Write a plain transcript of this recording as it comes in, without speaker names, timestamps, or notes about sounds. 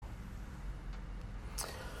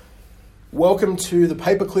Welcome to the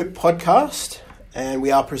Paperclip podcast, and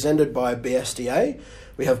we are presented by BSDA.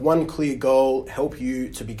 We have one clear goal: help you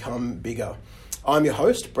to become bigger. I'm your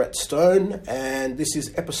host, Brett Stone, and this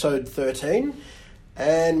is episode 13,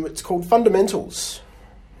 and it's called Fundamentals.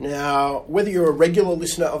 Now, whether you're a regular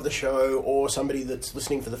listener of the show or somebody that's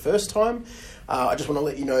listening for the first time, I just want to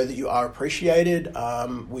let you know that you are appreciated.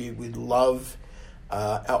 We love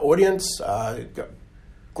our audience. Got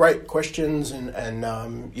great questions and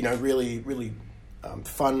really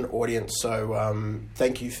fun audience. So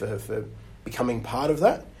thank you for becoming part of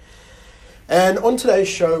that. And on today's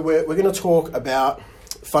show, we're going to talk about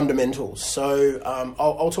fundamentals. So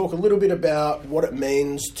I'll talk a little bit about what it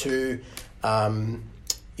means to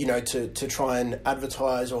to try and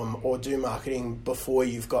advertise or do marketing before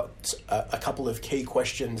you've got a couple of key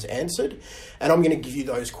questions answered. And I'm going to give you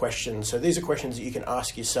those questions. So these are questions that you can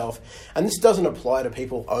ask yourself. And this doesn't apply to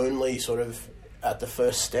people only sort of at the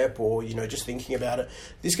first step or, just thinking about it.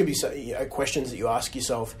 This could be questions that you ask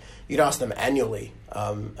yourself. You'd ask them annually,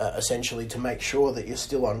 essentially, to make sure that you're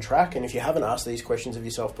still on track. And if you haven't asked these questions of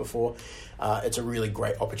yourself before, it's a really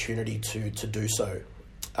great opportunity to do so.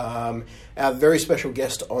 Our very special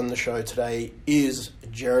guest on the show today is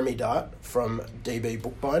Jeremy Dart from DB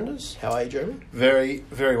Bookbinders. How are you, Jeremy? Very,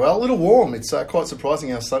 very well. A little warm. It's quite surprising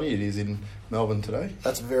how sunny it is in Melbourne today.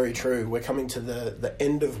 That's very true. We're coming to the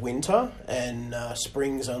end of winter, and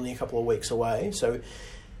spring's only a couple of weeks away. So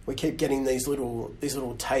we keep getting these little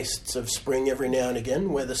tastes of spring every now and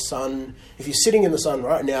again, where the sun, if you're sitting in the sun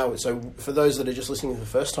right now, so for those that are just listening for the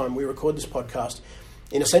first time, we record this podcast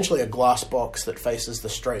in essentially a glass box that faces the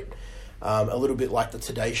street. A little bit like the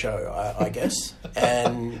Today Show, I guess.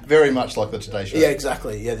 And very much like the Today Show. Yeah,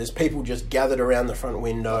 exactly. Yeah, there's people just gathered around the front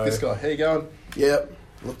window. This guy, how you going? Yep.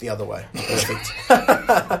 Look the other way. Perfect.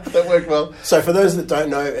 That worked well. So for those that don't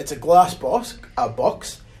know, it's a glass box,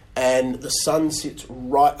 and the sun sits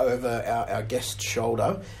right over our guest's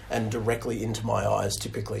shoulder and directly into my eyes,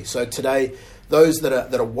 typically. So today, those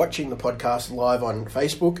that are watching the podcast live on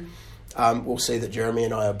Facebook, we'll see that Jeremy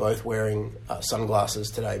and I are both wearing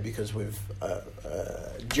sunglasses today because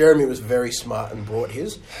Jeremy was very smart and brought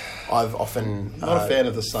his. I've often... Not a fan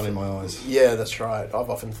of the sun in my eyes. Yeah, that's right. I've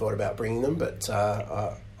often thought about bringing them, but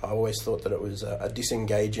I always thought that it was a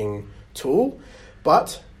disengaging tool.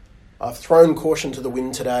 But I've thrown caution to the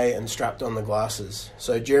wind today and strapped on the glasses.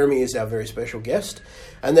 So Jeremy is our very special guest.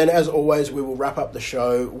 And then, as always, we will wrap up the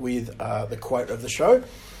show with the quote of the show.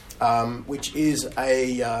 Which is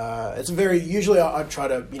usually I try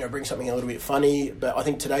to, bring something a little bit funny, but I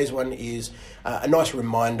think today's one is a nice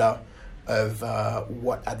reminder of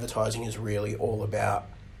what advertising is really all about.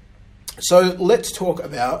 So let's talk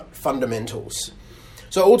about fundamentals.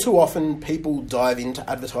 So all too often people dive into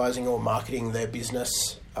advertising or marketing their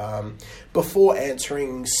business before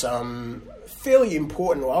answering some fairly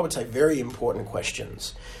important, or I would say very important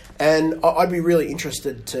questions. And I'd be really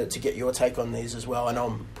interested to get your take on these as well. I know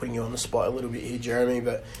I'm putting you on the spot a little bit here, Jeremy,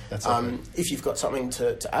 but if you've got something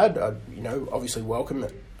to add, I'd, obviously welcome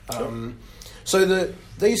it. Sure. So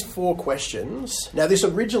these 4 questions, now this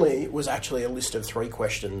originally was actually a list of 3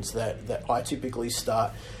 questions that I typically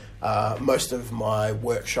start most of my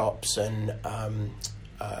workshops and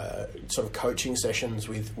sort of coaching sessions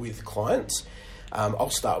with clients. I'll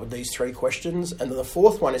start with these 3 questions. And then the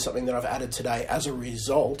 4th one is something that I've added today as a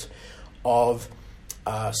result of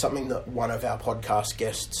something that one of our podcast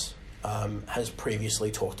guests has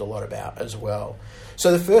previously talked a lot about as well.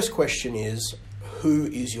 So the first question is, who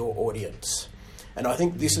is your audience? And I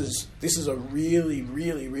think this is a really,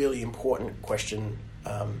 really, really important question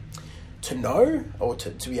to know or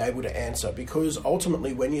to be able to answer, because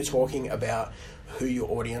ultimately when you're talking about who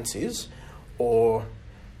your audience is or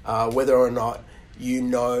whether or not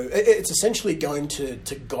it's essentially going to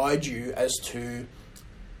guide you as to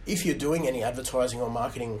if you're doing any advertising or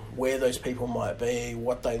marketing, where those people might be,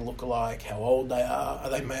 what they look like, how old they are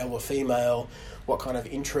they male or female, what kind of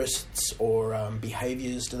interests or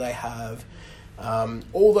behaviours do they have,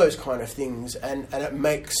 all those kind of things. And it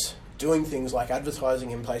makes doing things like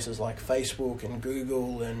advertising in places like Facebook and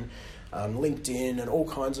Google and LinkedIn and all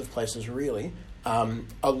kinds of places really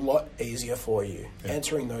a lot easier for you. Yeah.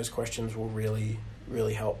 Answering those questions will really,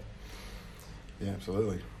 really help. Yeah,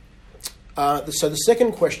 absolutely. So the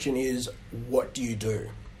second question is, what do you do?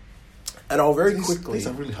 And I'll very quickly... These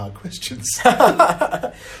are really hard questions. So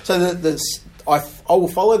I will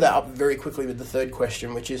follow that up very quickly with the third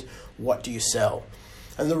question, which is, what do you sell?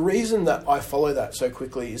 And the reason that I follow that so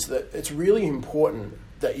quickly is that it's really important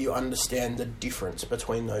that you understand the difference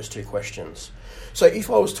between those 2 questions. So if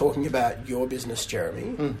I was talking about your business,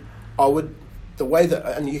 Jeremy, I would, the way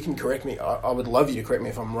that, and you can correct me, I would love you to correct me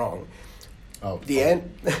if I'm wrong, Oh,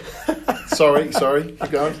 sorry,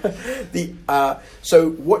 keep going.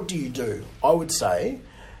 So what do you do? I would say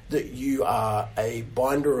that you are a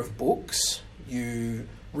binder of books. You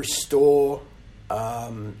restore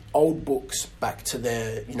old books back to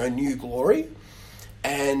their new glory,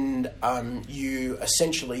 and you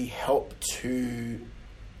essentially help to.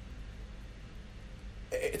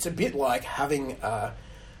 It's a bit like having a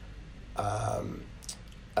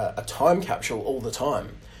time capsule all the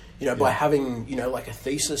time. By having, like a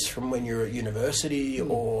thesis from when you're at university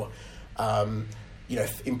or,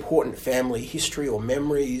 important family history or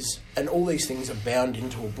memories, and all these things are bound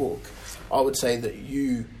into a book. I would say that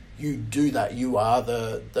you do that. You are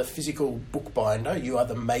the physical bookbinder. You are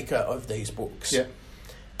the maker of these books. Yeah.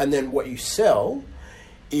 And then what you sell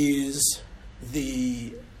is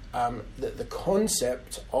the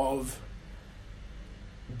concept of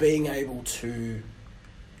being able to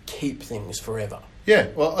keep things forever. Yeah,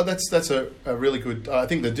 well, that's a really good. I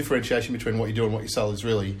think the differentiation between what you do and what you sell is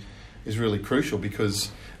really crucial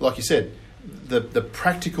because, like you said, the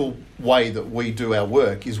practical way that we do our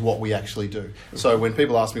work is what we actually do. Mm-hmm. So when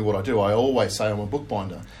people ask me what I do, I always say I'm a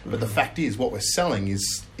bookbinder. But the fact is, what we're selling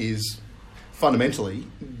is fundamentally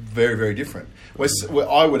very, very different.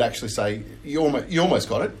 I would actually say you almost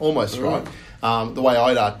got it, almost right. The way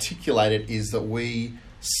I'd articulate it is that we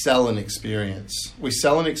sell an experience. We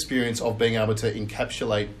sell an experience of being able to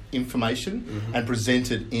encapsulate information and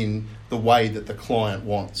present it in the way that the client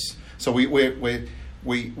wants. So we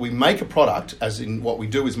make a product, as in what we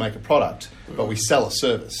do is make a product, but we sell a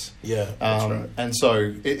service. Yeah, that's right. And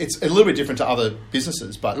so it's a little bit different to other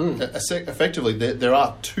businesses, but effectively there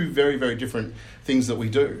are two very, very different things that we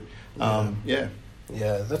do. Yeah,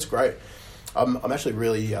 that's great. I'm actually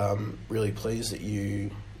really pleased that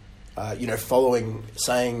you,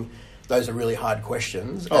 saying those are really hard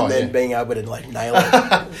questions and then being able to nail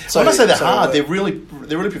it. So when I say they're hard, they're really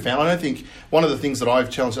profound. I don't think one of the things that I've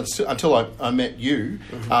challenged until I met you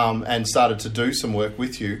and started to do some work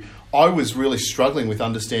with you, I was really struggling with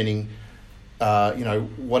understanding,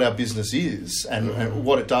 what our business is and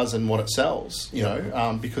what it does and what it sells.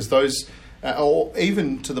 Because those, or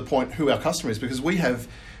even to the point who our customer is, because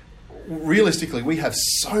realistically, we have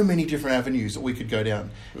so many different avenues that we could go down.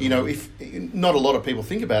 If not a lot of people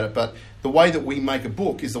think about it, but the way that we make a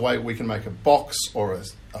book is the way we can make a box or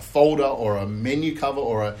a folder or a menu cover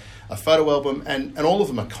or a photo album, and all of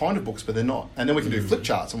them are kind of books, but they're not. And then we can do flip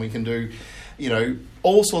charts and we can do,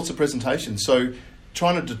 all sorts of presentations. So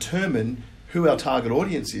trying to determine who our target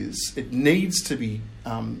audience is, it needs to be...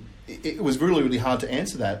 it was really, really hard to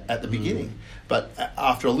answer that at the beginning. But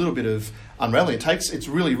after a little bit of unraveling, it's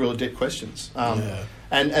really, really deep questions.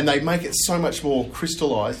 And they make it so much more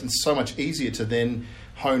crystallised and so much easier to then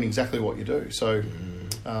hone exactly what you do. So,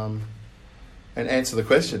 and answer the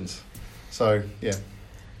questions. So, yeah.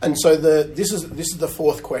 And so this is the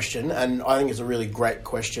fourth question, and I think it's a really great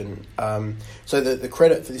question. So the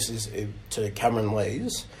credit for this is to Cameron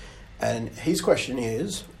Lees, and his question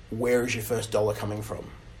is, where is your first dollar coming from?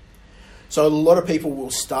 So a lot of people will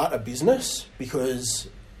start a business because,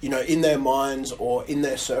 in their minds or in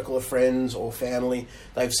their circle of friends or family,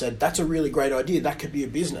 they've said, that's a really great idea, that could be a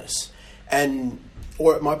business.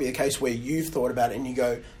 Or it might be a case where you've thought about it and you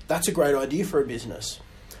go, that's a great idea for a business.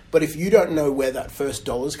 But if you don't know where that first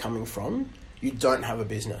dollar's coming from, you don't have a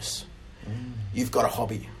business. You've got a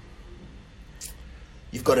hobby.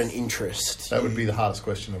 You've got an interest. That would be the hardest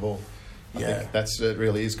question of all. I think it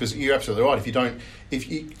really is, because you're absolutely right.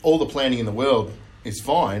 All the planning in the world is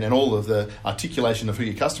fine and all of the articulation of who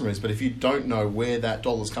your customer is, but if you don't know where that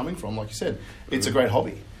dollar's coming from, like you said, it's a great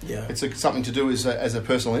hobby. Yeah, it's something to do as a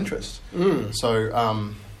personal interest.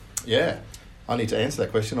 So, I need to answer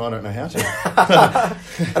that question. I don't know how to.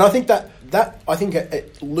 And I think that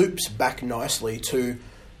it loops back nicely to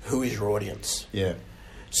who is your audience. Yeah.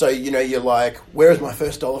 So you're like, where is my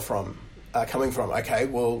first dollar coming from? Okay,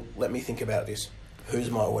 well, let me think about this. Who's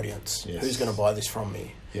my audience? Yes. Who's going to buy this from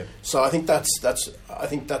me? Yeah. So I think that's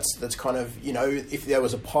kind of, if there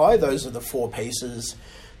was a pie, those are the four pieces,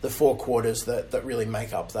 the four quarters that really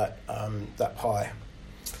make up that pie.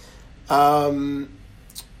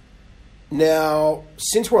 Now,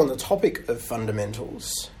 since we're on the topic of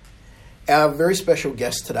fundamentals, our very special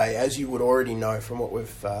guest today, as you would already know from what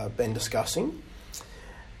we've been discussing,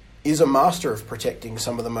 is a master of protecting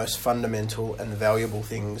some of the most fundamental and valuable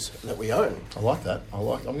things that we own. I like that. I'm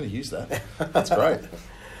going to use that. That's great.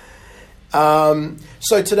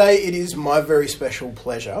 So today it is my very special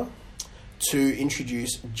pleasure to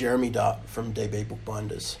introduce Jeremy Dart from DB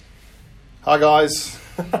Bookbinders. Hi guys.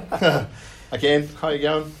 Again, how are you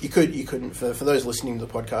going? You couldn't for those listening to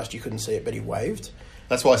the podcast, you couldn't see it, but he waved.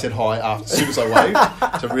 That's why I said hi as soon as I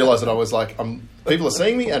waved, to realise that I was like, people are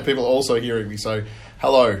seeing me and people are also hearing me. So,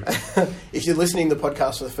 hello. If you're listening to the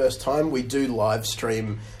podcast for the first time, we do live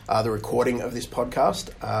stream the recording of this podcast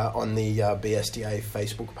on the BSDA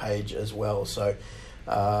Facebook page as well. So,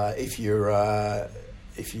 if you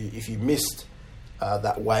missed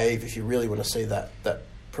that wave, if you really want to see that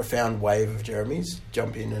profound wave of Jeremy's,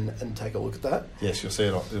 jump in and take a look at that. Yes, you'll see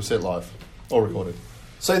it live or recorded.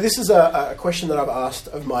 So this is a question that I've asked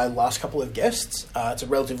of my last couple of guests. It's a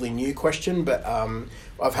relatively new question, but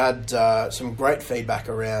I've had some great feedback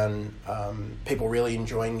around people really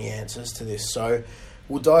enjoying the answers to this. So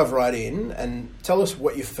we'll dive right in and tell us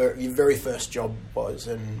what your very first job was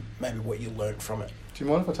and maybe what you learnt from it. Do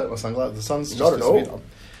you mind if I take my sunglasses? The sun's just not at all.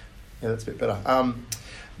 Yeah, that's a bit better.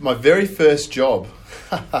 My very first job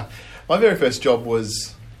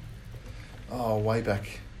was way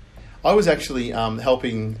back. I was actually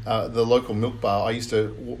helping the local milk bar. I used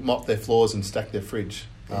to mop their floors and stack their fridge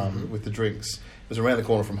with the drinks. It was around the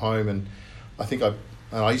corner from home, and I think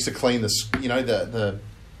I used to clean the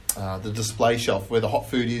display shelf where the hot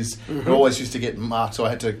food is. It always used to get marked, so I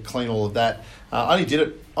had to clean all of that. I only did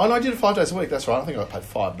it. I did it 5 days a week. That's right. I think I paid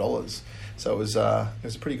 $5. So it was a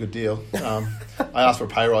pretty good deal. I asked for a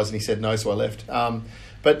pay rise and he said no, so I left.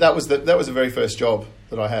 But that was the very first job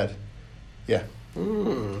that I had. Yeah.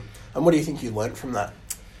 And what do you think you learnt from that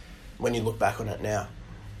when you look back on it now?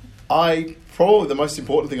 Probably the most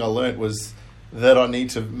important thing I learnt was that I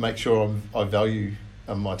need to make sure I value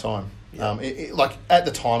my time. Yeah. Like at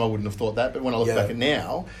the time I wouldn't have thought that, but when I look back at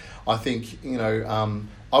now, I think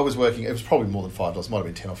I was working. It was probably more than $5. It might have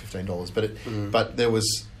been $10 or $15, but there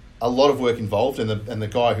was a lot of work involved, and the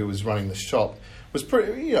guy who was running the shop was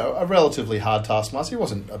pretty, a relatively hard taskmaster. He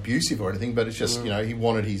wasn't abusive or anything, but it's just he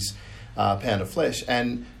wanted his pound of flesh,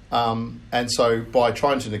 and so by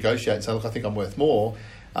trying to negotiate and say, look, I think I'm worth more,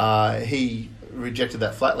 he rejected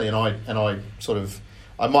that flatly, and I sort of,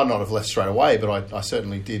 I might not have left straight away, but I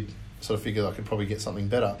certainly did sort of figure that I could probably get something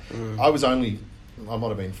better. I might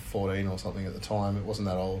have been 14 or something at the time. It wasn't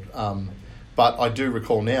that old. But I do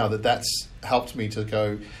recall now that that's helped me to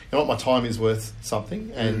go, you know what, my time is worth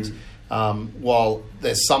something. And while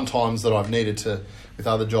there's some times that I've needed to, with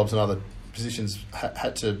other jobs and other positions,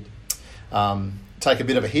 had to take a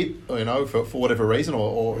bit of a hit, for whatever reason,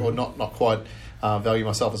 or not quite value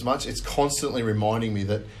myself as much, it's constantly reminding me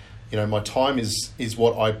that, my time is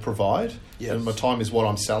what I provide, and my time is what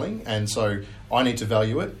I'm selling, and so I need to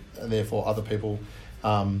value it, and therefore other people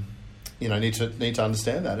need to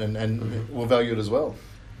understand that and will value it as well.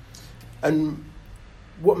 And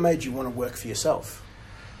what made you want to work for yourself?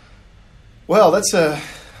 Well, that's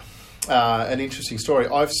an interesting story.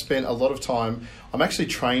 I've spent a lot of time. I'm actually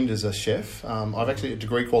trained as a chef. I've actually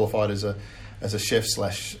degree qualified as a chef /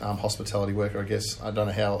 hospitality worker. I guess I don't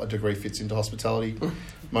know how a degree fits into hospitality.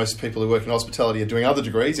 Most people who work in hospitality are doing other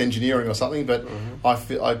degrees, engineering or something. But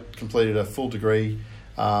I completed a full degree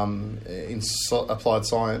in applied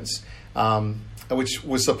science, which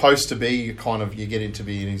was supposed to be kind of, you get in to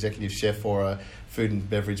be an executive chef or a food and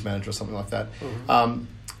beverage manager or something like that.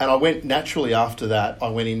 And I went naturally after that. I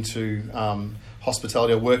went into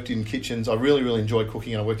hospitality. I worked in kitchens. I really, really enjoyed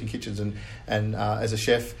cooking, and I worked in kitchens and as a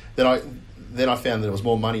chef. Then I found that there was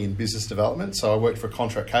more money in business development. So I worked for a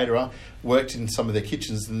contract caterer, worked in some of their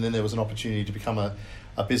kitchens, and then there was an opportunity to become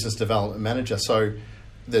a business development manager. So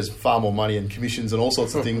there's far more money and commissions and all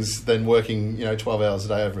sorts of things than working, 12 hours a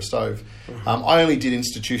day over a stove. I only did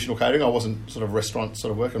institutional catering. I wasn't sort of restaurant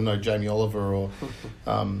sort of work. I'm no Jamie Oliver or,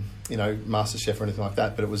 Master Chef or anything like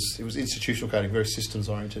that. But it was institutional catering, very systems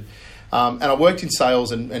oriented. And I worked in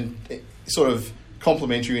sales and sort of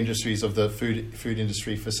complementary industries of the food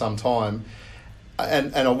industry for some time.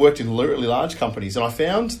 And I worked in really large companies, and I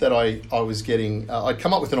found that I was getting... I'd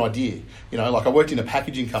come up with an idea, like I worked in a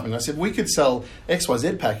packaging company, and I said, we could sell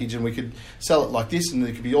XYZ package, and we could sell it like this, and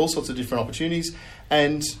there could be all sorts of different opportunities.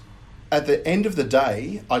 And at the end of the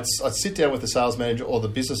day, I'd sit down with the sales manager or the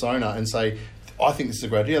business owner and say, I think this is a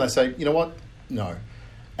great idea. And they say, you know what? No.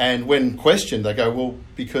 And when questioned, they go, well,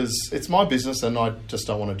 because it's my business and I just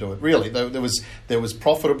don't want to do it. Really, there was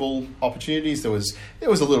profitable opportunities. There was a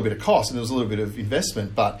little bit of cost and there was a little bit of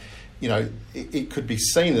investment, but it could be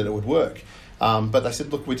seen that it would work. But they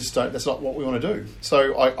said, look, we just don't. That's not what we want to do.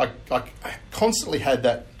 So I constantly had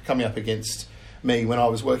that coming up against me when I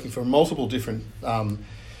was working for multiple different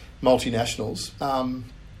multinationals,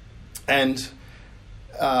 and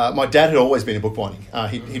my dad had always been in bookbinding.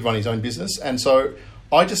 He'd run his own business, and so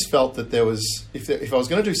I just felt that there was, if I was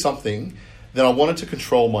going to do something, then I wanted to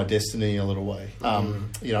control my destiny in a little way.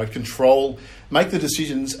 Make the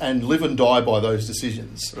decisions and live and die by those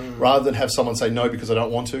decisions, rather than have someone say no because I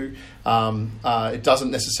don't want to. It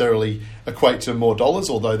doesn't necessarily equate to more dollars,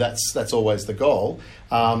 although that's always the goal.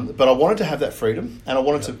 But I wanted to have that freedom, and I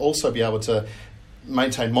wanted to also be able to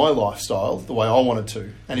maintain my lifestyle the way I wanted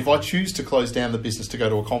to. And if I choose to close down the business to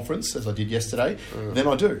go to a conference, as I did yesterday, then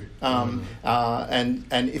I do. If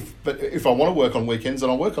I want to work on weekends,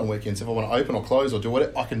 then I'll work on weekends. If I want to open or close or do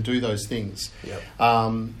whatever, I can do those things. Yep.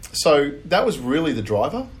 So that was really the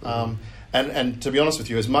driver. And to be honest with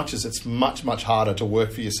you, as much as it's much, much harder to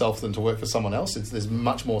work for yourself than to work for someone else, there's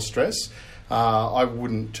much more stress. I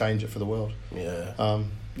wouldn't change it for the world.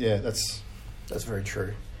 That's very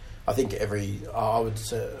true. I think I would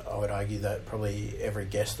argue that probably every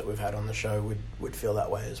guest that we've had on the show would feel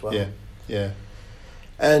that way as well. Yeah.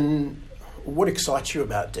 And what excites you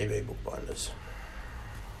about DB Bookbinders?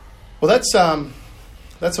 Well, that's a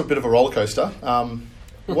bit of a roller coaster.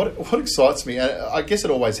 What excites me, and I guess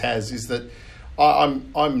it always has, is that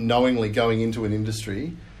I'm knowingly going into an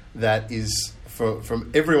industry that is,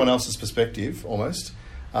 from everyone else's perspective, almost,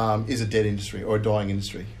 is a dead industry or a dying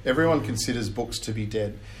industry. Everyone considers books to be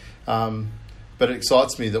dead. But it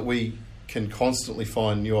excites me that we can constantly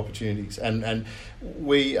find new opportunities. And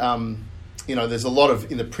we, there's a lot of,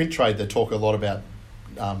 in the print trade, they talk a lot about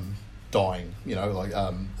dying,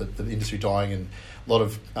 the industry dying, and a lot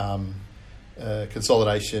of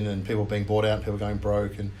consolidation and people being bought out and people going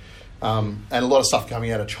broke, and a lot of stuff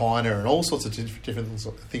coming out of China and all sorts of different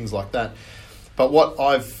things like that. But what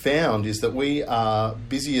I've found is that we are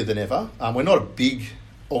busier than ever. We're not a big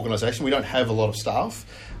organisation. We don't have a lot of staff,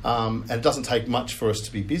 and it doesn't take much for us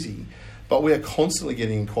to be busy. But we are constantly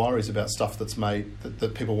getting inquiries about stuff that's made,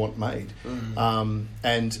 that people want made.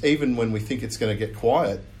 And even when we think it's going to get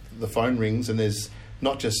quiet, the phone rings and there's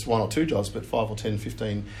not just one or two jobs, but 5 or 10,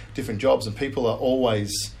 15 different jobs, and people are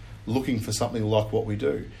always looking for something like what we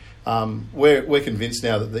do. We're convinced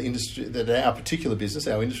now that the industry, that our particular business,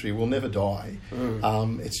 our industry, will never die.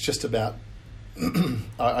 It's just about,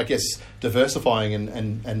 I guess, diversifying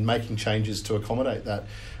and making changes to accommodate that.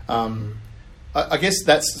 I guess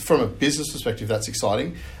that's, from a business perspective, that's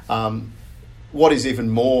exciting. What is even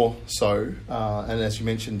more so, and as you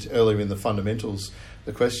mentioned earlier in the fundamentals,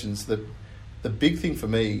 the questions, the big thing for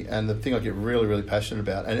me, and the thing I get really, really passionate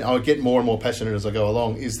about, and I get more and more passionate as I go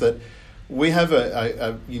along, is that we have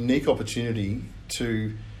a unique opportunity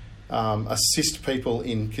to assist people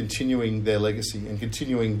in continuing their legacy and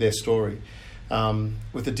continuing their story.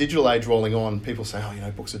 With the digital age rolling on, people say,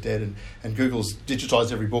 books are dead, and Google's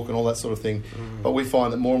digitised every book and all that sort of thing. But we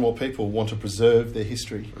find that more and more people want to preserve their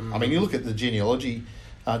history. I mean, you look at the genealogical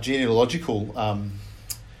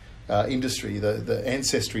industry, the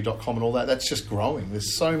Ancestry.com and all that, that's just growing.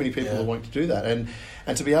 There's so many people that want to do that. And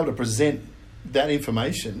to be able to present that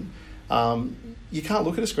information, you can't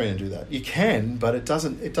look at a screen and do that. You can, but it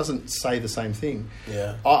doesn't say the same thing.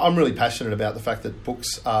 I'm really passionate about the fact that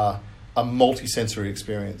books are a multi-sensory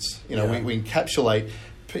experience. We encapsulate.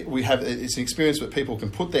 It's an experience where people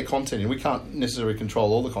can put their content in. We can't necessarily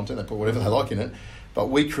control all the content. They put whatever they like in it, but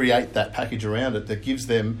we create that package around it that gives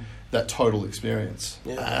them that total experience.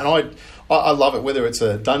 And I love it, whether it's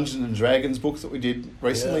a Dungeons and Dragons book that we did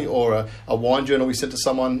recently, or a wine journal we sent to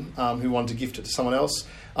someone who wanted to gift it to someone else.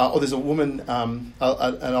 Or there's a woman, an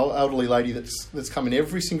elderly lady that's come in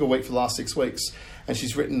every single week for the last 6 weeks, and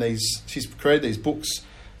she's created these books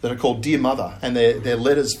that are called Dear Mother, and they're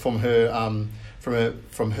letters from her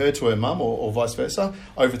from her to her mum, or vice versa,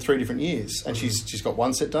 over 3 different years. And she's got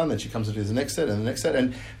one set done, then she comes to do the next set and the next set,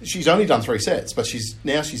 and she's only done 3 sets, but she's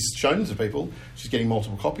shown them to people. She's getting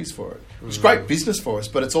multiple copies for it. It's great business for us,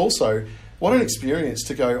 but it's also, what an experience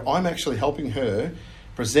to go, I'm actually helping her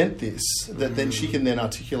present this, that then she can then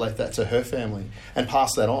articulate that to her family and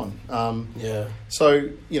pass that on. So,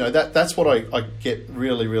 that's what I get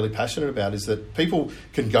really, really passionate about, is that people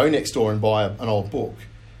can go next door and buy an old book,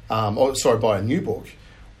 buy a new book,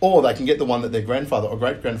 or they can get the one that their grandfather or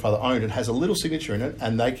great-grandfather owned and has a little signature in it,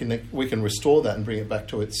 and we can restore that and bring it back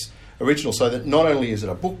to its original, so that not only is it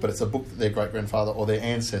a book, but it's a book that their great-grandfather or their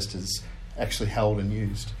ancestors actually held and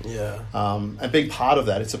used. And being part of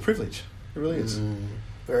that, it's a privilege. It really is.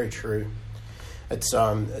 Very true.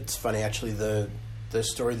 It's funny, actually, the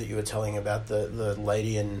story that you were telling about the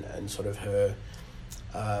lady and sort of her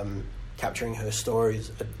capturing her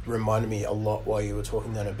stories. It reminded me a lot while you were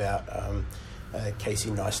talking then about a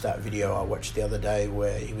Casey Neistat video I watched the other day,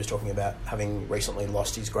 where he was talking about having recently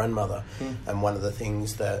lost his grandmother, and one of the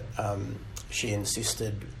things that she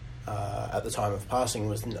insisted at the time of passing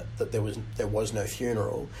was that there was no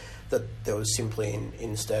funeral, that there was simply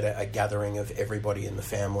instead a gathering of everybody in the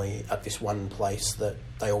family at this one place that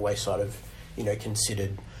they always sort of,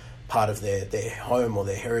 considered part of their home or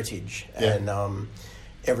their heritage. Yeah. And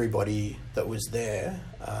everybody that was there,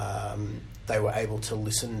 they were able to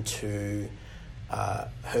listen to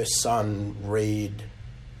her son read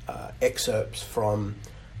excerpts from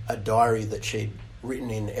a diary that she'd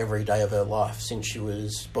written in every day of her life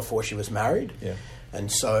before she was married. Yeah.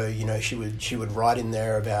 And so, she would write in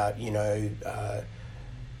there about,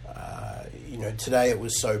 today it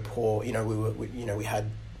was so poor. We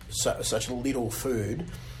had such little food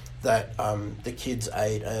that the kids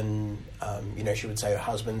ate, and she would say her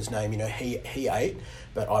husband's name. He ate,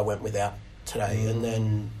 but I went without today. And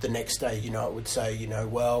then the next day, it would say,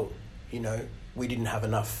 we didn't have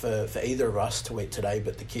enough for either of us to eat today,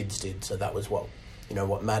 but the kids did. So that was what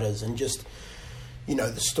matters. And just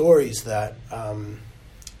the stories that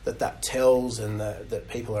that tells, and that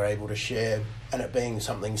people are able to share, and it being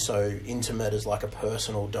something so intimate as like a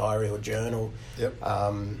personal diary or journal. Yep.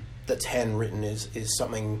 That's handwritten is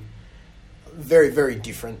something very, very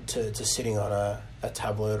different to sitting on a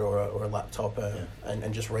tablet or a laptop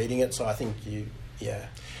and just reading it. So I think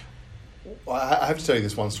I have to tell you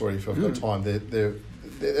this one story if I've got time. And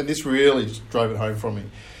this really drove it home for me.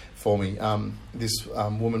 This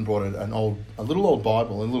woman brought a little old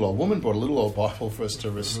Bible, and a little old woman brought a little old Bible for us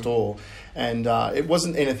to restore. And it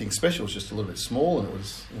wasn't anything special; it was just a little bit small, and it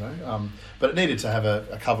was, but it needed to have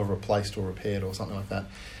a cover replaced or repaired or something like that.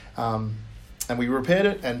 And we repaired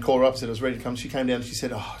it and called her up and said it was ready to come. She came down and she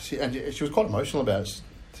said, and she was quite emotional about it.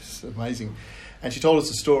 It's amazing. And she told us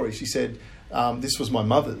a story. She said, this was my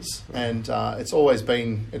mother's, and it's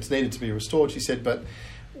needed to be restored. She said, but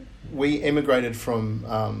we emigrated from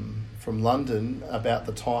London about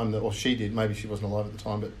the time or she did, maybe she wasn't alive at the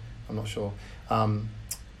time, but I'm not sure.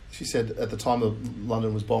 She said at the time that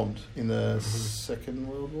London was bombed in the Second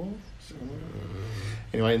World War.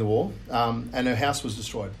 Anyway, in the war, and her house was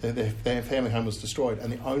destroyed. Their family home was destroyed,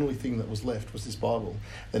 and the only thing that was left was this Bible.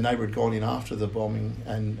 The neighbour had gone in after the bombing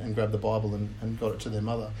and grabbed the Bible and got it to their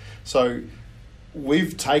mother. So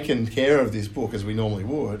we've taken care of this book as we normally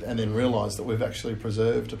would, and then realised that we've actually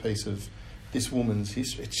preserved a piece of this woman's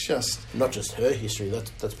history. It's just not just her history.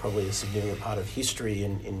 That's probably a significant part of history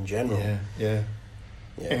in general. Yeah.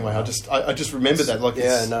 Anyway, I just remembered that.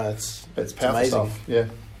 It's powerful amazing stuff. Yeah.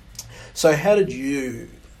 So how did you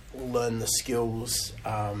learn the skills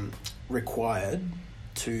required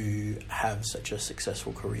to have such a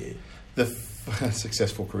successful career?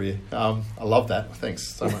 Successful career. I love that.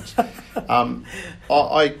 Thanks so much.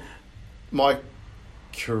 My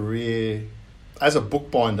career as a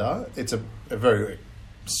bookbinder, it's a very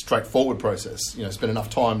straightforward process. Spend enough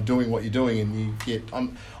time doing what you're doing, and you get.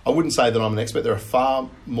 I wouldn't say that I'm an expert. There are far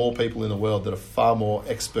more people in the world that are far more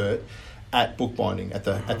expert at bookbinding, at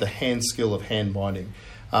the hand skill of hand binding.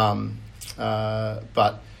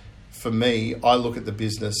 But for me, I look at the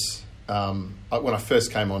business. When I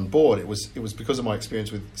first came on board, it was because of my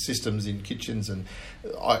experience with systems in kitchens, and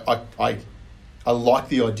I like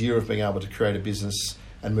the idea of being able to create a business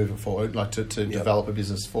and move it forward, like to develop a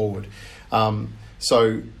business forward.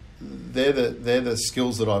 So they're the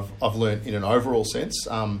skills that I've learned in an overall sense.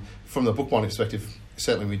 From the bookbinding perspective,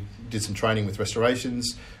 certainly we did some training with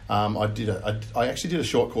restorations. I actually did a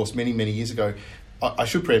short course many years ago. I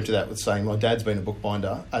should preempt that with saying my dad's been a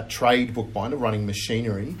bookbinder, a trade bookbinder, running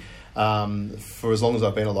machinery for as long as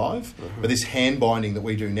I've been alive. But this hand binding that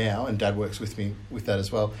we do now, and Dad works with me with that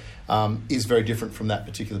as well, is very different from that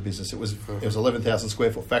particular business. It was 11,000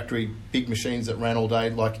 square foot factory, big machines that ran all day,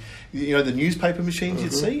 like the newspaper machines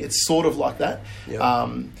you'd see. It's sort of like that. Yep.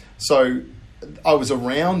 So I was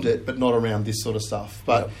around it, but not around this sort of stuff.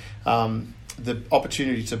 But the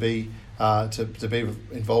opportunity to be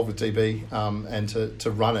involved with DB and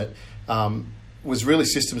to run it was really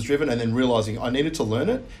systems driven, and then realising I needed to learn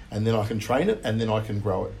it, and then I can train it, and then I can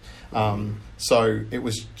grow it. So it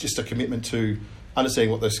was just a commitment to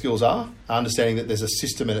understanding what those skills are, understanding that there's a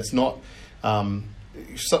system, and it's not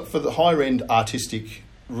for the higher end artistic,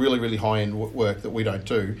 really high end work that we don't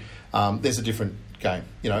do. There's a different game,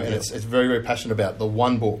 and it's very, very passionate about the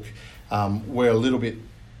one book. We're a little bit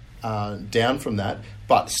down from that,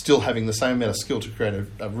 but still having the same amount of skill to create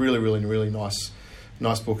a really nice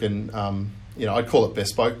book. And I'd call it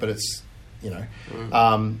bespoke, but it's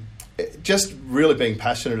just really being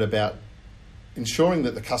passionate about ensuring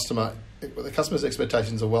that the customer's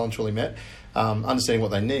expectations are well and truly met, understanding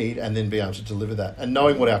what they need, and then being able to deliver that, and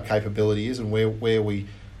knowing what our capability is and where we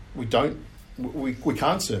can't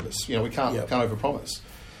service. We can't overpromise.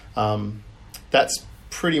 That's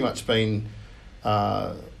pretty much been,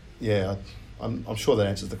 I'm sure that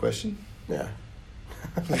answers the question. Yeah.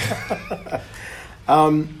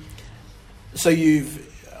 So you've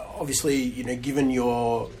obviously, given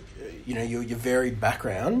your varied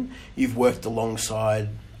background, you've worked alongside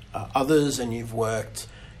others, and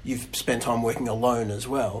you've spent time working alone as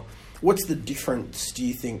well. What's the difference, do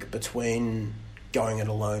you think, between going it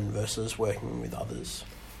alone versus working with others?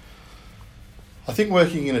 I think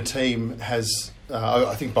working in a team has,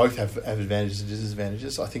 I think both have advantages and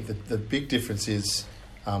disadvantages. I think that the big difference is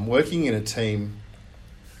working in a team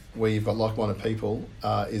where you've got like-minded people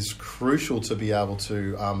is crucial to be able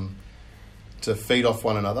to feed off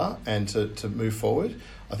one another and to move forward.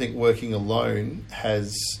 I think working alone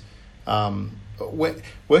has...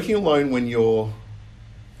 working alone when your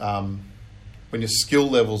skill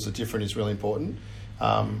levels are different is really important.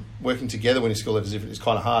 Working together when your skill levels are different is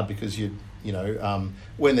kind of hard because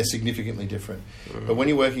when they're significantly different. Mm-hmm. But when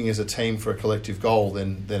you're working as a team for a collective goal,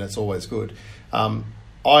 then it's always good.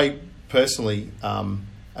 I personally am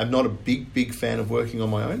not a big fan of working on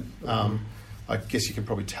my own. I guess you can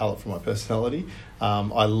probably tell it from my personality.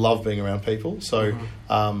 I love being around people. So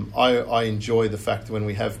I enjoy the fact that when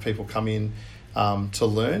we have people come in to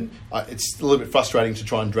learn, it's a little bit frustrating to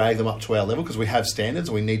try and drag them up to our level because we have standards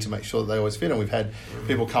and we need to make sure that they always fit. And we've had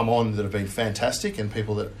people come on that have been fantastic and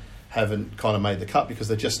people that haven't kind of made the cut because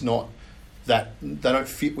they're just not that, they don't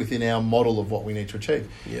fit within our model of what we need to achieve.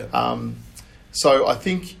 Yeah. So I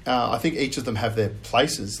think each of them have their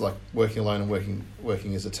places, like working alone and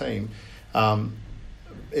working as a team.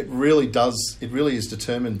 It really is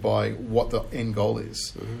determined by what the end goal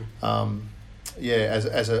is.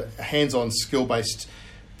 As a hands-on skill-based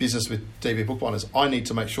business with DB Bookbinders, I need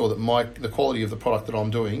to make sure that the quality of the product that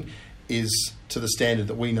I'm doing is to the standard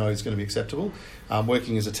that we know is going to be acceptable.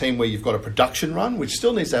 Working as a team where you've got a production run, which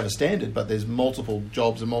still needs to have a standard, but there's multiple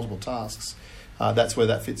jobs and multiple tasks. That's where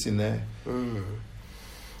that fits in there.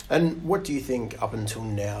 And what do you think up until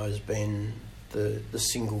now has been the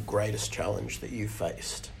single greatest challenge that you've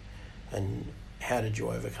faced, and how did you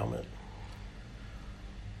overcome it?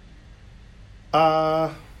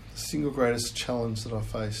 The single greatest challenge that I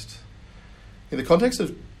faced in the context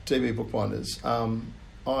of DB Bookbinders,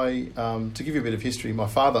 to give you a bit of history, my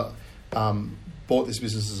father bought this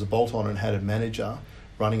business as a bolt-on and had a manager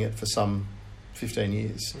running it for some 15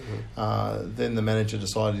 years. Then the manager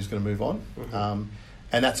decided he was going to move on.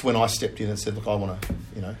 And that's when I stepped in and said, look, I want to,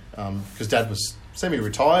 because Dad was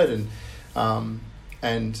semi-retired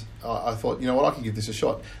and I thought, you know what, I can give this a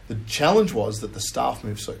shot. The challenge was that the staff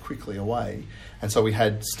moved so quickly away, and so we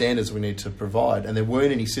had standards we needed to provide, and there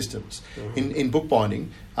weren't any systems. In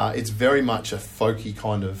bookbinding, it's very much a folky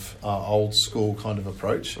kind of old school kind of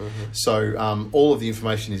approach. So all of the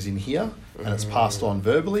information is in here, and it's passed on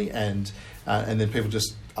verbally, and then people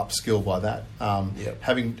just upskill by that.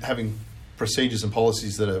 Having procedures and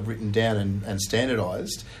policies that are written down and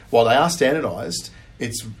standardised, while they are standardised,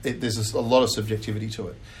 there's a lot of subjectivity to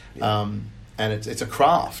it, and it's a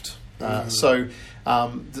craft. So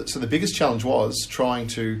the biggest challenge was trying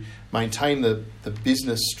to maintain the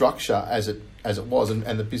business structure as it was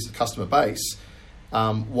and the business customer base,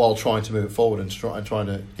 while trying to move it forward and trying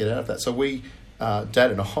to get out of that. So we, Dad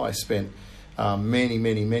and I, spent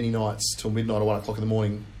many nights till midnight or 1 o'clock in the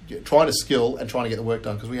morning trying to skill and trying to get the work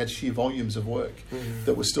done because we had sheer volumes of work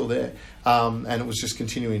that were still there, and it was just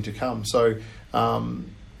continuing to come. So,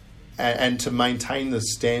 and to maintain the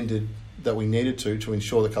standard that we needed to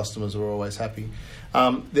ensure the customers were always happy.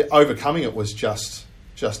 The overcoming it was just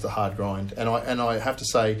a hard grind, and I have to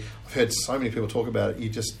say, I've heard so many people talk about it. You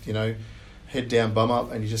just head down, bum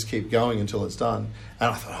up, and you just keep going until it's done. And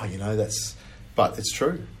I thought, but it's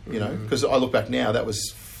true, because I look back now, that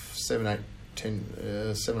was 7 or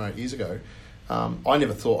 8 years ago. I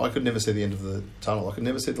never thought, I could never see the end of the tunnel. I could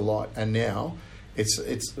never see the light. And now it's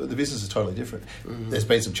the business is totally different. There's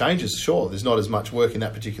been some changes, sure. There's not as much work in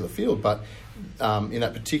that particular field, but in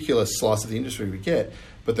that particular slice of the industry we get.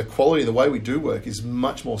 But the quality, the way we do work is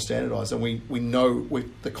much more standardised, and we know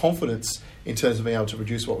the confidence in terms of being able to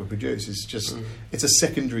produce what we produce is just, it's a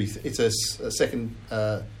secondary, it's a second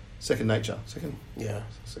nature. Second nature.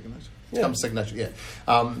 It becomes second nature, yeah.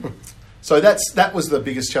 So that was the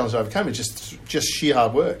biggest challenge I overcame. It's just sheer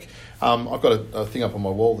hard work. I've got a thing up on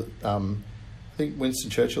my wall that I think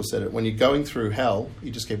Winston Churchill said it. When you're going through hell,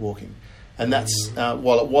 you just keep walking. And that's,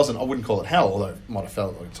 while it wasn't, I wouldn't call it hell, although it might have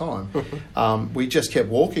felt like a time. We just kept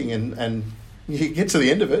walking and you get to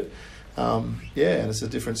the end of it. And it's a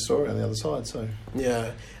different story on the other side. So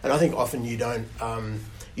yeah, and I think often you don't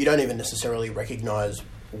even necessarily recognise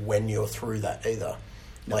when you're through that either.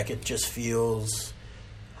 Like it just feels...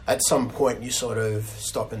 at some point you sort of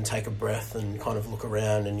stop and take a breath and kind of look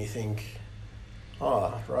around and you think,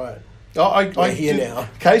 right, we're here now.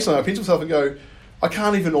 Occasionally I pinch myself and go, I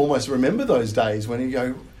can't even almost remember those days when you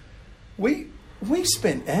go, we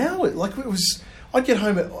spent hours, like it was, I'd get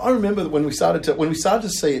home, I remember that when we started to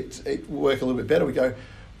see it work a little bit better, we go,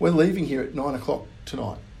 we're leaving here at 9 o'clock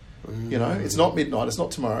tonight. You know, it's not midnight, it's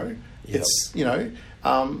not tomorrow. Yep. It's, you know,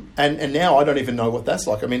 and now I don't even know what that's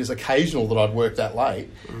like. I mean, it's occasional that I'd work that late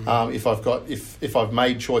if I've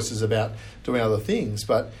made choices about doing other things,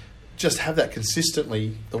 but just have that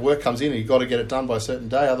consistently. The work comes in and you've got to get it done by a certain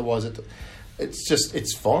day, otherwise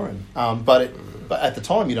it's foreign. But at the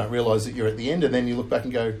time you don't realise that you're at the end, and then you look back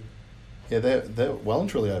and go, yeah, they're well and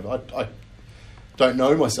truly over. I don't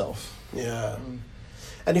know myself. Yeah.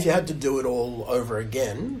 And if you had to do it all over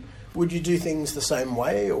again, would you do things the same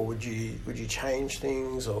way, or would you change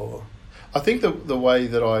things? Or I think the way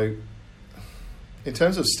that in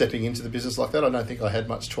terms of stepping into the business like that, I don't think I had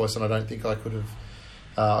much choice, and I don't think I could have.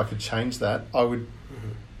 I could change that. I would.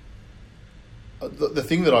 The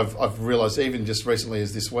thing that I've realised, even just recently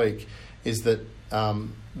as this week, is that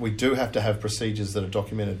we do have to have procedures that are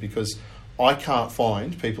documented, because I can't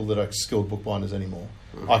find people that are skilled bookbinders anymore.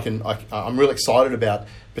 I'm really excited about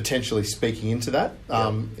potentially speaking into that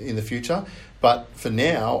in the future, but for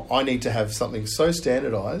now I need to have something so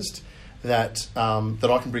standardised that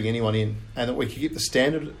I can bring anyone in, and that we can get the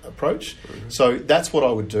standard approach. So that's what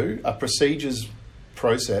I would do, a procedures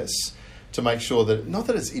process to make sure that, not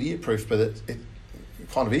that it's idiot proof, but it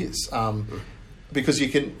kind of is,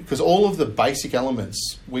 because all of the basic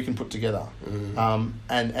elements we can put together, and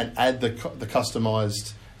add the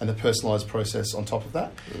customised and the personalised process on top of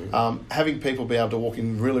that. Having people be able to walk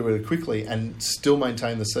in really, really quickly and still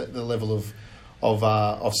maintain the level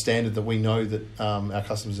of standard that we know that our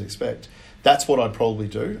customers expect. That's what I'd probably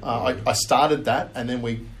do. I started that, and then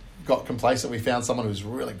we got complacent. We found someone who was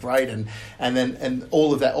really great, and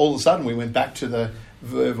all of a sudden we went back to the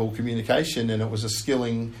verbal communication, and it was a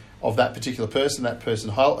skilling of that particular person. That person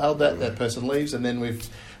held that person leaves, and then we've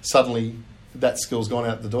suddenly, that skill's gone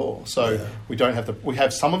out the door. So we don't have we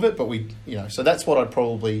have some of it, but so that's what I'd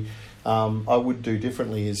probably, I would do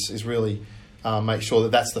differently is really make sure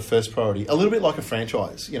that that's the first priority. A little bit like a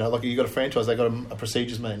franchise, like you got a franchise, they got a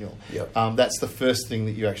procedures manual. Yep. That's the first thing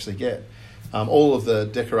that you actually get. All of the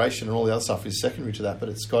decoration and all the other stuff is secondary to that, but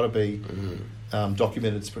it's got to be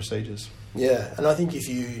documented as procedures. Yeah, and I think if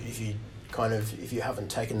you haven't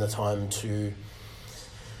taken the time to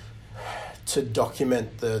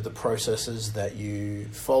document the processes that you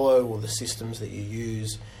follow or the systems that you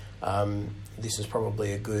use, this is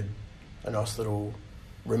probably a nice little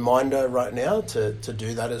reminder right now to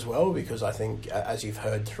do that as well, because I think, as you've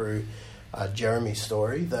heard through Jeremy's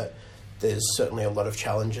story, that there's certainly a lot of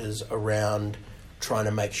challenges around trying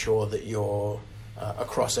to make sure that you're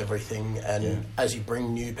across everything, and as you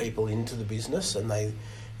bring new people into the business, and they,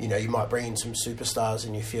 you might bring in some superstars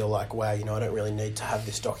and you feel like, wow, I don't really need to have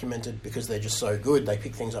this documented because they're just so good, they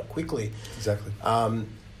pick things up quickly. Exactly.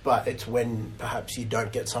 But it's when perhaps you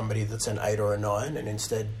don't get somebody that's an 8 or a 9, and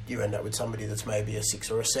instead you end up with somebody that's maybe a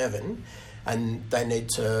 6 or a 7, and they need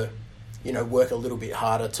to, work a little bit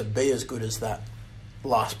harder to be as good as that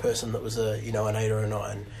last person that was an 8 or a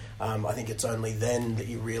 9. I think it's only then that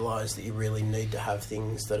you realise that you really need to have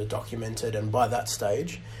things that are documented, and by that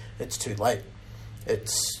stage, it's too late.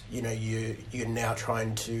 It's, you're now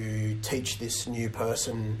trying to teach this new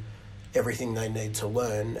person everything they need to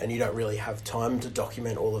learn, and you don't really have time to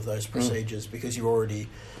document all of those procedures because you're already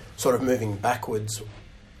sort of moving backwards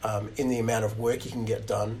in the amount of work you can get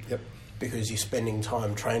done. Yep. Because you're spending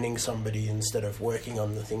time training somebody instead of working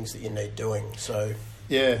on the things that you need doing. So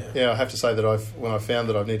yeah, I have to say that when I found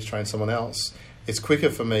that I need to train someone else, it's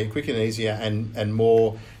quicker for me, quicker and easier, and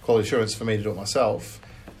more quality assurance for me to do it myself,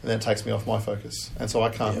 and then it takes me off my focus, and so I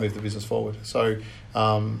can't move the business forward. So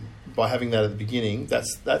by having that at the beginning,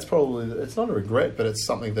 that's probably, it's not a regret, but it's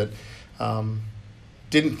something that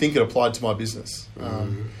didn't think it applied to my business,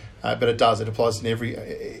 but it does. It applies in every.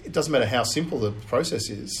 It doesn't matter how simple the process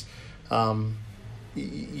is.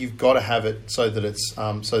 You've got to have it so that it's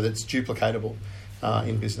duplicatable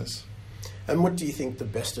in business. And what do you think the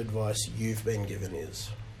best advice you've been given is?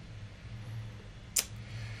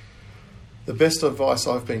 The best advice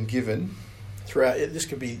I've been given throughout, this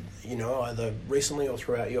could be, either recently or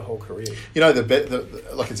throughout your whole career.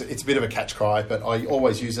 It's a bit of a catch cry, but I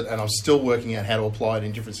always use it, and I'm still working out how to apply it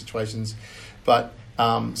in different situations. But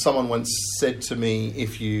someone once said to me,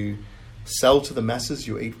 "If you sell to the masses,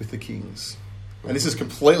 you eat with the kings." And this is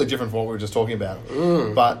completely different from what we were just talking about.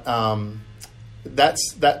 But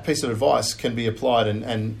that piece of advice can be applied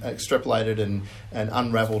and extrapolated and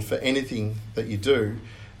unravelled for anything that you do.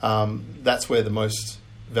 That's where the most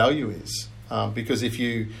value is. Because if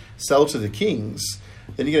you sell to the kings,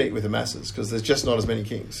 then you're going to eat with the masses because there's just not as many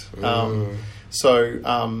kings. So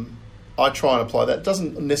I try and apply that. It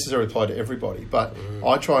doesn't necessarily apply to everybody, but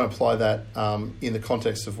I try and apply that in the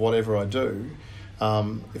context of whatever I do.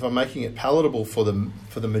 If I'm making it palatable for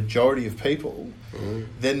the majority of people,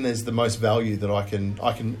 then there's the most value that I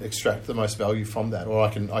can extract the most value from that, or I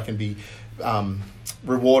can be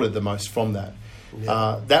rewarded the most from that.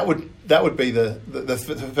 Yeah. That would be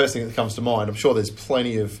the first thing that comes to mind. I'm sure there's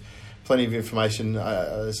plenty of information.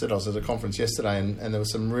 I said I was at a conference yesterday, and there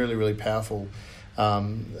was some really, really powerful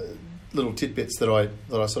little tidbits that I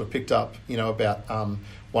sort of picked up. About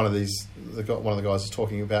one of the guys was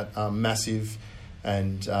talking about massive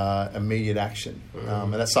and immediate action,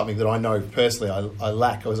 and that's something that I know personally I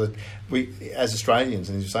lack. We as Australians,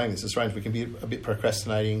 and you're saying this, Australians, we can be a bit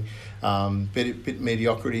procrastinating, bit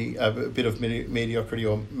mediocrity, a bit of mediocrity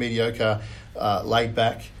or mediocre, laid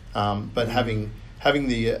back, but having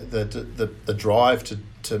the drive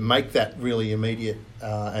to make that really immediate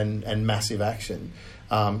and massive action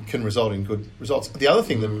can result in good results. The other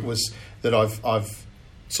thing that I've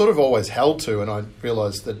sort of always held to, and I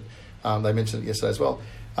realised that they mentioned it yesterday as well,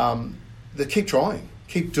 that keep trying,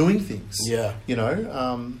 keep doing things. Yeah.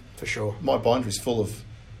 For sure. My binder is full of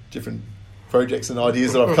different projects and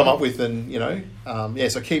ideas that I've come up with, and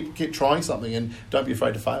so keep trying something and don't be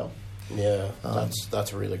afraid to fail. Yeah,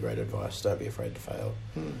 that's really great advice. Don't be afraid to fail.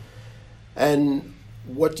 And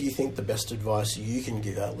what do you think the best advice you can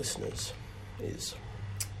give our listeners is?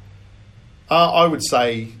 I would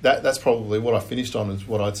say that's probably what I finished on. Is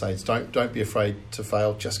what I'd say is don't be afraid to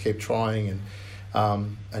fail. Just keep trying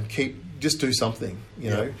and just do something.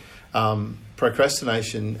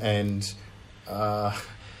 Procrastination and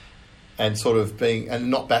sort of being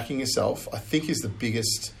and not backing yourself, I think, is the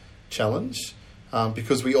biggest challenge,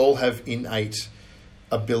 because we all have innate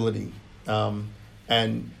ability,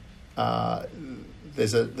 and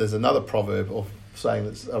there's another proverb of saying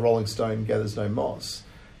that a rolling stone gathers no moss.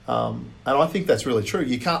 And I think that's really true.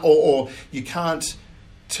 You can't, or you can't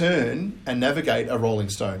turn and navigate a rolling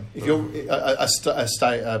stone if you're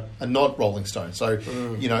a not rolling stone. So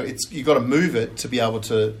you've got to move it to be able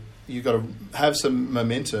to. You've got to have some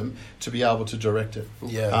momentum to be able to direct it.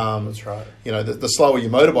 Yeah, that's right. The slower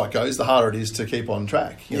your motorbike goes, the harder it is to keep on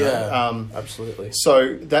track. Absolutely.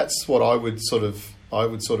 So that's what I would sort of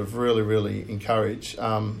really, really encourage.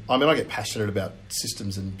 I get passionate about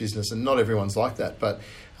systems and business, and not everyone's like that. But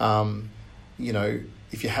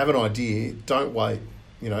if you have an idea, don't wait.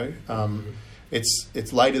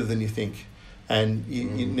 It's later than you think, and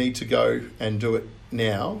you need to go and do it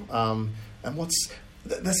now. And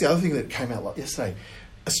that's the other thing that came out yesterday.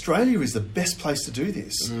 Australia is the best place to do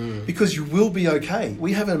this because you will be okay.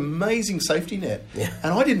 We have an amazing safety net,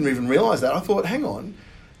 and I didn't even realise that. I thought, hang on.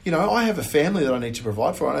 I have a family that I need to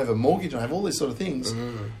provide for. I have a mortgage. I have all these sort of things,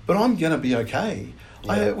 but I'm going to be okay.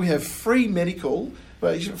 Yeah. We have free medical,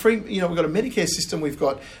 free. We've got a Medicare system. We've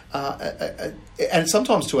got, and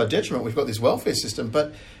sometimes to our detriment, we've got this welfare system.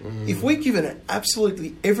 But if we give it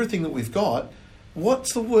absolutely everything that we've got,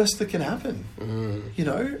 what's the worst that can happen? And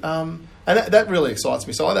that really excites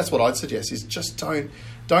me. So that's what I'd suggest: is just don't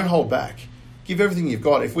hold back. Give everything you've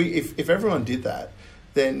got. If everyone did that,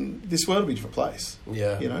 then this world would be a different place.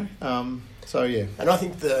 Yeah. So yeah. And I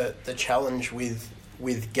think the challenge with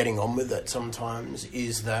getting on with it sometimes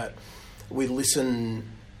is that we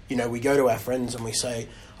listen, we go to our friends and we say,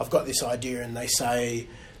 I've got this idea, and they say,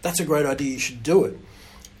 that's a great idea, you should do it.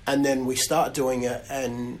 And then we start doing it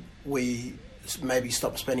and we maybe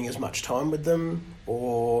stop spending as much time with them,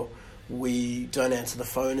 or we don't answer the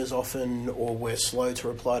phone as often, or we're slow to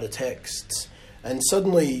reply to texts. And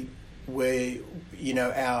suddenly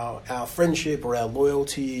our friendship or our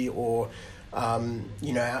loyalty or our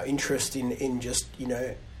interest in just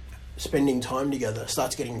spending time together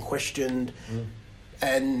starts getting questioned,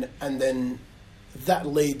 and then that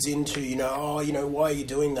leads into why are you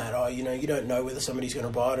doing that? You don't know whether somebody's going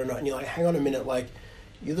to buy it or not, and you're like, hang on a minute, like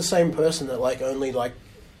you're the same person that only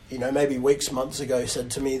maybe months ago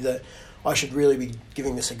said to me that I should really be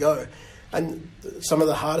giving this a go. And some of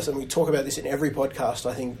the hardest, and we talk about this in every podcast,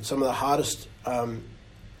 I think some of the hardest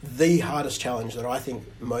challenge that I think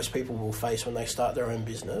most people will face when they start their own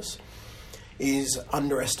business is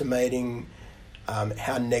underestimating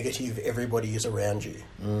how negative everybody is around you.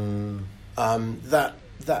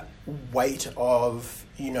 That weight of,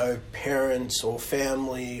 parents or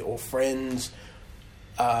family or friends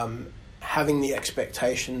having the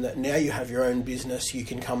expectation that now you have your own business, you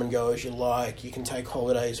can come and go as you like, you can take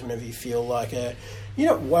holidays whenever you feel like it. You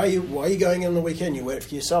know, why are you going on the weekend? You work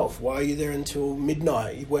for yourself. Why are you there until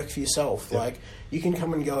midnight? You work for yourself. Yep. Like, you can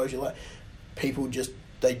come and go as you like. People just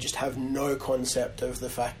have no concept of the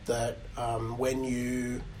fact that when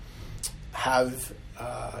you have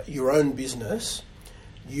your own business,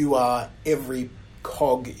 you are every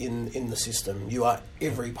cog in the system. You are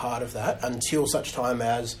every part of that until such time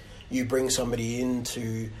as you bring somebody in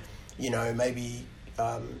to, maybe,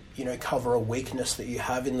 cover a weakness that you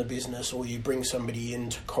have in the business, or you bring somebody in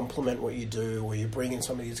to complement what you do, or you bring in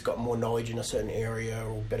somebody that's got more knowledge in a certain area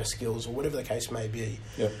or better skills or whatever the case may be.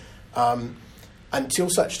 Yep. Until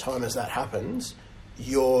such time as that happens,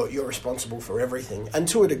 you're responsible for everything. And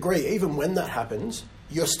to a degree, even when that happens,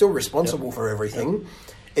 you're still responsible for everything. Yep.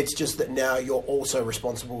 It's just that now you're also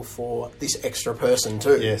responsible for this extra person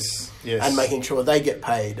too. Yes. And making sure they get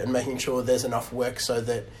paid and making sure there's enough work so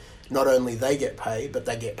that not only they get paid, but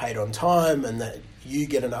they get paid on time, and that you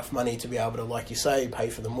get enough money to be able to, like you say, pay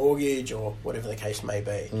for the mortgage or whatever the case may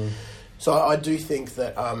be. So I do think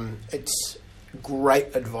that it's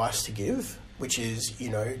great advice to give, which is,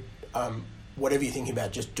 whatever you're thinking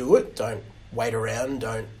about, just do it. Don't wait around.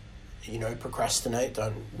 Don't, procrastinate.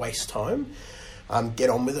 Don't waste time. Get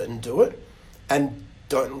on with it and do it. And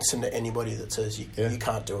don't listen to anybody that says you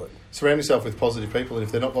can't do it. Surround yourself with positive people, and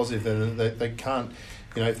if they're not positive, then they can't,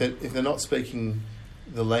 if they're not speaking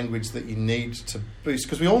the language that you need to boost,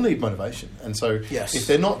 because we all need motivation, and so if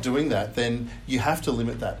they're not doing that, then you have to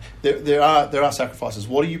limit that. There are sacrifices.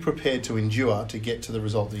 What are you prepared to endure to get to the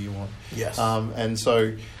result that you want? Yes. And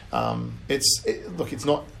so it's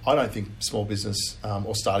not. I don't think small business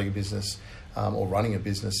or starting a business or running a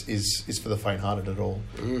business is for the faint-hearted at all.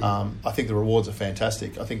 I think the rewards are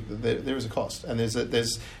fantastic. I think that there is a cost, and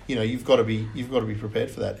there's you've got to be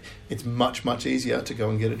prepared for that. It's much easier to go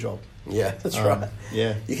and get a job. Yeah, that's right.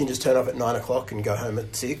 Yeah, you can just turn up at 9 o'clock and go home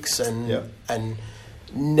at 6, and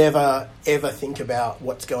never ever think about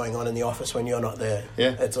what's going on in the office when you're not there.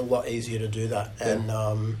 Yeah, it's a lot easier to do that, and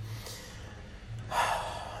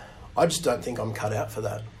I just don't think I'm cut out for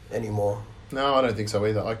that anymore. No, I don't think so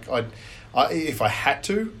either. I if I had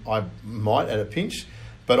to, I might at a pinch,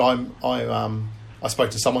 but I spoke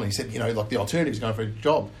to someone who said, like the alternative is going for a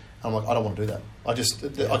job. And I'm like, I don't want to do that. I've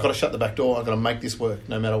got to shut the back door. I've got to make this work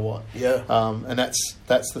no matter what. Yeah. And that's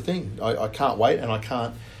the thing. I can't wait, and I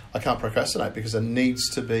can't procrastinate, because it needs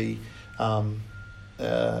to be,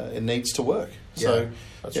 it needs to work. So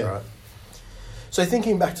that's right. So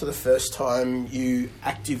thinking back to the first time you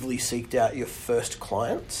actively seeked out your first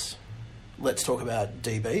clients, let's talk about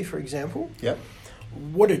DB, for example. Yep.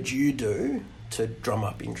 What did you do to drum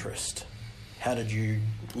up interest? How did you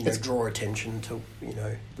draw attention to,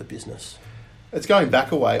 the business? It's going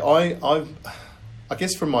back a way. I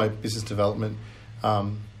guess from my business development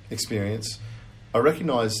experience, I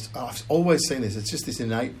recognised, I've always seen this, it's just this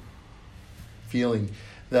innate feeling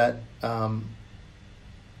that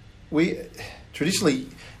traditionally,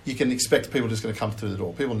 you can expect people just going to come through the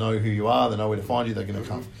door. People know who you are, they know where to find you, they're going to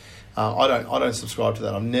come. I don't subscribe to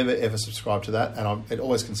that. I've never ever subscribed to that, and it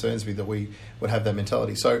always concerns me that we would have that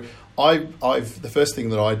mentality. So the first thing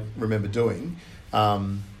that I remember doing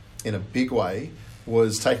in a big way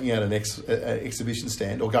was taking out an exhibition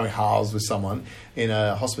stand, or going halves with someone in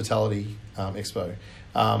a hospitality expo.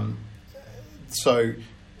 So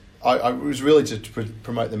I was really to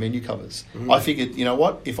promote the menu covers. I figured, you know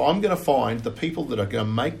what, if I'm going to find the people that are going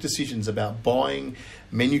to make decisions about buying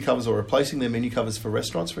menu covers or replacing their menu covers for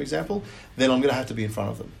restaurants, for example, then I'm going to have to be in front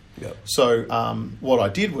of them. Yep. So what I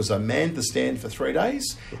did was I manned the stand for 3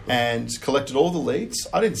 days and collected all the leads.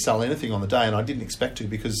 I didn't sell anything on the day, and I didn't expect to,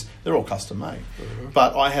 because they're all custom made.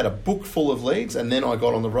 But I had a book full of leads, and then I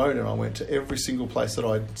got on the road and I went to every single place that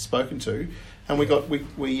I'd spoken to, and we got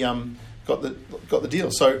the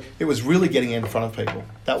deal. So it was really getting in front of people.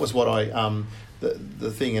 That was what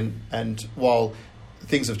the thing. And while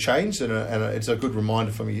things have changed, and it's a good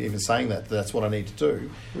reminder for me even saying that's what I need to do.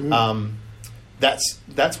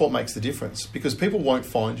 That's what makes the difference, because people won't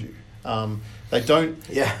find you. They don't.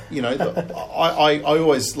 Yeah. I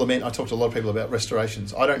always lament. I talk to a lot of people about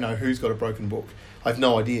restorations. I don't know who's got a broken book. I have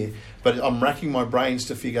no idea. But I'm racking my brains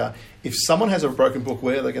to figure, if someone has a broken book,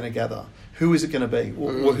 where are they going to gather? Who is it going to be?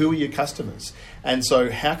 Well, who are your customers? And so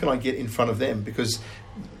how can I get in front of them? Because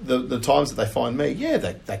the times that they find me,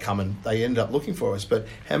 they come and they end up looking for us. But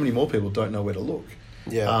how many more people don't know where to look?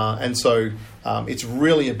 Yeah. And so it's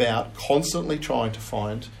really about constantly trying to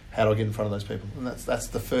find how do I get in front of those people? And that's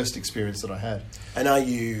the first experience that I had. And are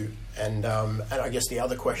you? And I guess the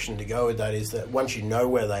other question to go with that is that once you know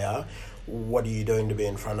where they are, what are you doing to be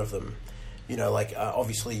in front of them? You know, like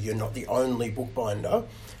obviously you're not the only bookbinder.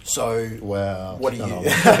 So what are you?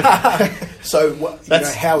 So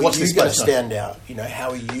how are you going to stand out? You know, how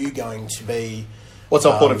are you going to be? What's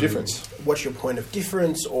our point of difference? What's your point of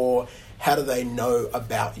difference, or how do they know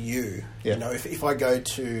about you? Yeah. You know, if I go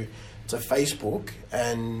to Facebook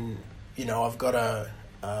and I've got a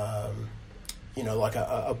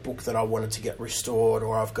book that I wanted to get restored,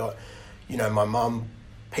 or I've got my mum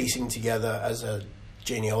piecing together as a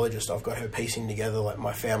genealogist. I've got her piecing together like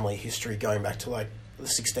my family history going back to like the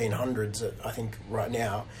 1600s. I think right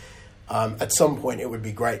now, at some point, it would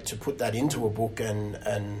be great to put that into a book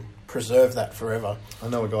and preserve that forever. I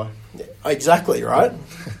know a guy. Exactly, right?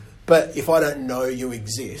 But if I don't know you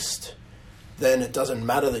exist, then it doesn't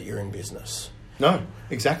matter that you're in business. No,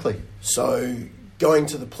 exactly. So going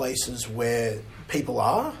to the places where people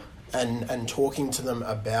are and talking to them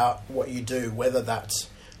about what you do, whether that's,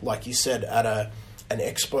 like you said, at an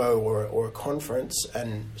expo or a conference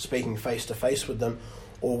and speaking face-to-face with them,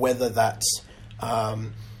 or whether that's,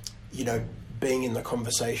 being in the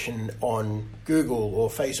conversation on Google or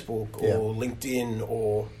Facebook or LinkedIn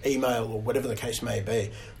or email or whatever the case may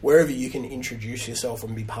be, wherever you can introduce yourself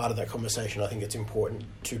and be part of that conversation, I think it's important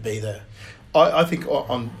to be there. I think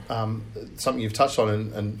on something you've touched on,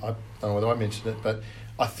 and I don't know whether I mentioned it, but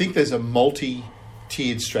I think there's a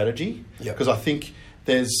multi-tiered strategy, because I think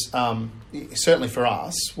there's certainly for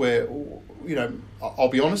us where, I'll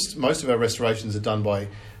be honest, most of our restorations are done by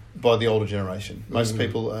the older generation. Most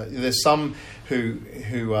people, there's some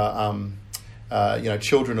who are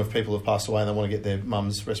children of people who've passed away and they want to get their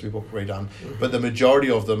mum's recipe book redone. But the majority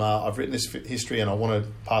of them are, I've written this history and I want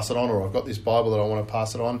to pass it on, or I've got this Bible that I want to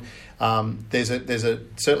pass it on. There's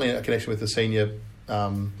certainly a connection with the senior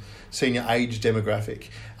age demographic,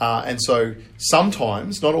 and so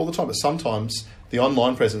sometimes, not all the time, but sometimes the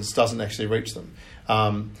online presence doesn't actually reach them.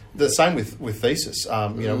 The same with thesis.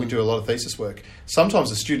 We do a lot of thesis work. Sometimes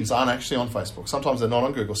the students aren't actually on Facebook. Sometimes they're not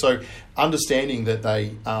on Google. So understanding that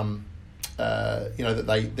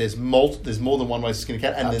there's more than one way to skin a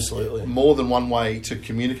cat, and Absolutely. There's more than one way to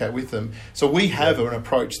communicate with them. So we have an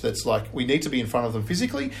approach that's like, we need to be in front of them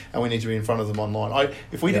physically, and we need to be in front of them online.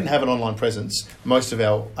 If we didn't have an online presence, most of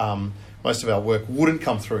our work wouldn't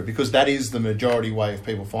come through, because that is the majority way of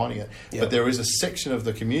people finding it. Yep. But there is a section of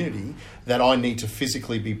the community that I need to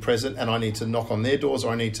physically be present, and I need to knock on their doors,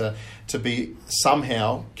 or I need to be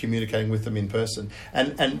somehow communicating with them in person.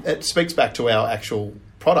 And it speaks back to our actual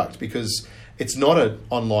product, because it's not an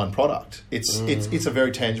online product. It's a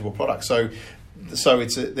very tangible product. So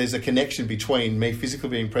there's a connection between me physically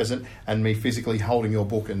being present and me physically holding your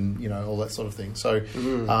book and all that sort of thing. So,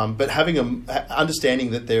 but having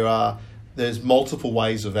understanding that there's multiple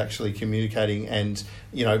ways of actually communicating and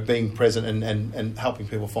being present and helping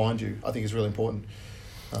people find you, I think is really important.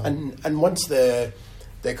 And once they're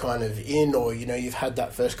kind of in, or you've had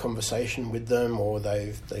that first conversation with them, or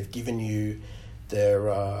they've given you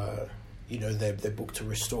their book to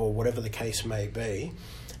restore, whatever the case may be,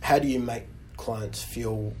 how do you make clients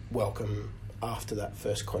feel welcome after that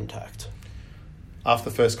first contact? After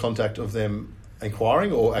the first contact of them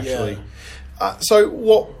inquiring, or actually? Yeah. So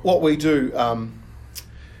what we do,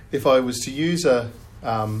 if I was to use I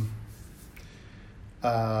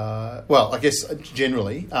guess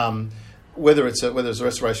generally, whether it's a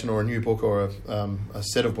restoration or a new book or a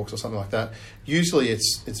set of books or something like that, usually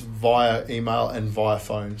it's via email and via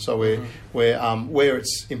phone. So where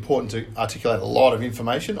it's important to articulate a lot of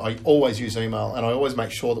information, I always use email, and I always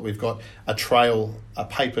make sure that we've got a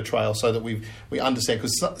paper trail, so that we understand,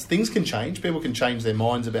 because things can change. People can change their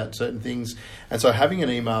minds about certain things, and so having an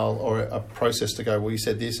email or a process to go, well, you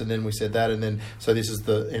said this and then we said that, and then so this is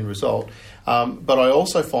the end result. But I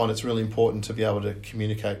also find it's really important to be able to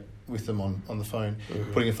communicate with them on the phone,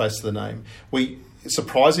 putting a face to the name.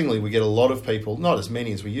 Surprisingly, we get a lot of people, not as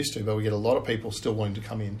many as we used to, but we get a lot of people still wanting to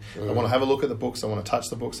come in. They want to have a look at the books, they want to touch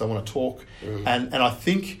the books, they want to talk. And I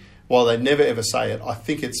think, while they never ever say it, I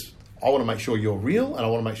think I want to make sure you're real, and I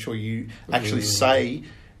want to make sure you actually say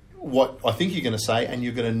what I think you're going to say, and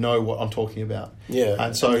you're going to know what I'm talking about. Yeah,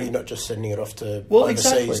 and so you're not just sending it off to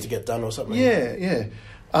overseas to get done or something. Yeah.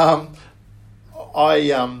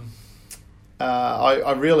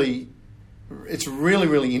 I really, it's really,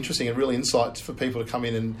 really interesting and really insight for people to come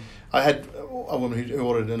in. And I had a woman who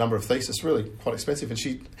ordered a number of theses, really quite expensive, and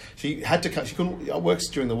she had to come. She couldn't. Works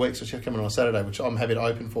during the week, so she had to come in on a Saturday, which I'm happy to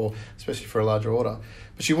open for, especially for a larger order.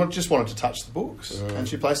 But she just wanted to touch the books, and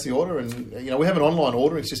she placed the order. And we have an online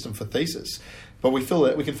ordering system for thesis, but we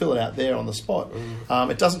can fill it out there on the spot.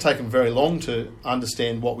 It doesn't take them very long to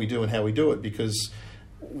understand what we do and how we do it, because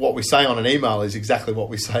what we say on an email is exactly what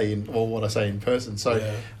we say what I say in person. So,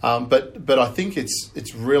 but I think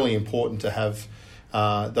it's really important to have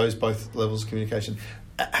those both levels of communication.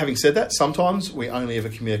 Having said that, sometimes we only ever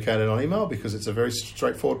communicate it on email because it's a very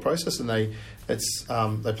straightforward process, and they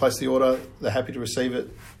place the order, they're happy to receive it.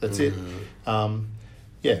 That's it.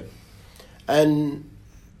 Yeah. And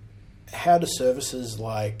how do services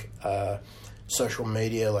like social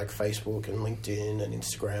media, like Facebook and LinkedIn and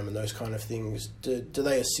Instagram and those kind of things, do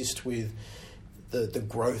they assist with the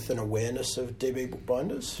growth and awareness of DB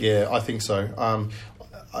Bookbinders? Yeah, I think so.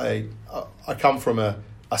 I come from a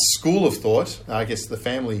school of thought. I guess the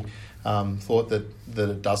family thought that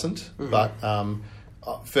it doesn't, but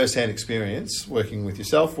first-hand experience working with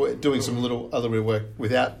yourself, doing some little other work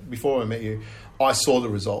before I met you, I saw the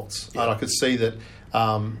results, and I could see that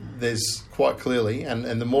there's quite clearly,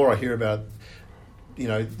 and the more I hear about,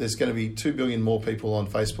 there's going to be 2 billion more people on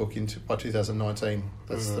Facebook by 2019.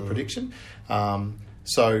 That's the prediction.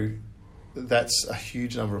 So that's a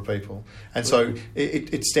huge number of people. And so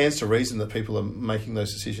it stands to reason that people are making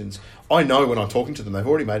those decisions. I know when I'm talking to them, they've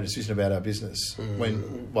already made a decision about our business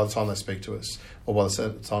by the time they speak to us or by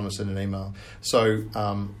the time they send an email. So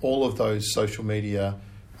all of those social media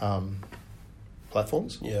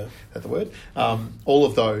platforms, is that the word? All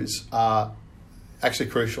of those are actually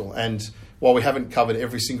crucial. And while we haven't covered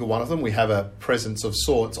every single one of them, we have a presence of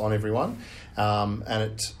sorts on every one, and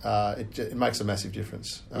it makes a massive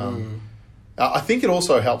difference. I think it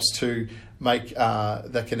also helps to make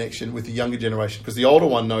that connection with the younger generation, because the older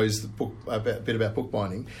one knows a bit about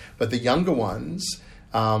bookbinding, but the younger ones,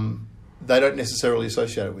 they don't necessarily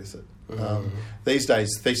associate it with it. These days,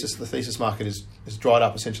 the thesis market is dried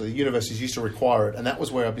up, essentially. The universities used to require it, and that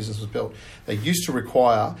was where our business was built. They used to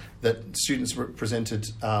require that students presented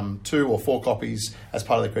 2 or 4 copies as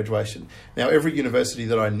part of their graduation. Now, every university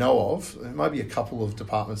that I know of, there might be a couple of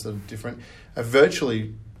departments that are different, have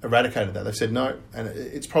virtually eradicated that. They've said no, and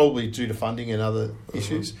it's probably due to funding and other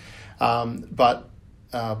issues. But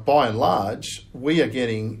by and large, we are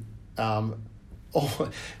getting about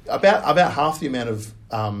half the amount of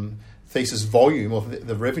thesis volume of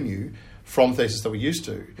the revenue from thesis that we used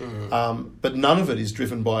to. But none of it is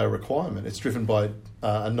driven by a requirement. It's driven by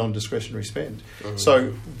a non-discretionary spend.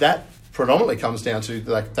 So that predominantly comes down to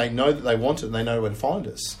they know that they want it and they know where to find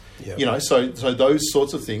us. Yep. So those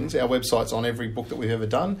sorts of things. Our website's on every book that we've ever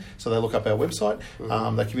done, so they look up our website.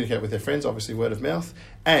 They communicate with their friends, obviously word of mouth,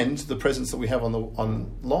 and the presence that we have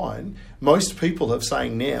online. Most people are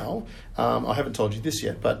saying now, I haven't told you this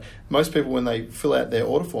yet, but most people, when they fill out their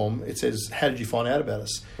order form, it says, "How did you find out about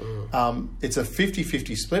us?" It's a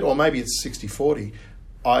 50-50 split, or maybe it's 60-40.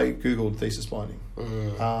 I Googled thesis binding.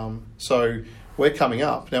 So we're coming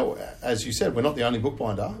up now. As you said, we're not the only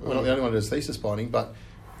bookbinder. We're not the only one who does thesis binding, but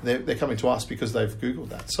they're coming to us because they've Googled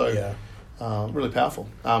that. So really powerful.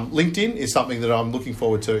 LinkedIn is something that I'm looking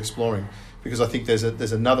forward to exploring, because I think there's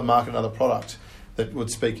another market, another product that would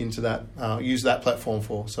speak into that, use that platform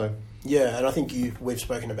for. So and I think we've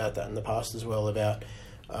spoken about that in the past as well, about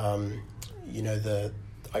the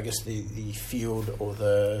field or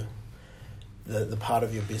the part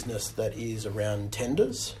of your business that is around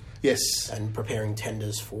tenders. Yes. And preparing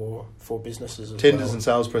tenders for businesses as Tenders well. and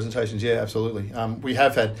sales presentations, yeah, absolutely. We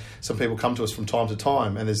have had some people come to us from time to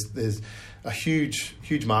time, and there's a huge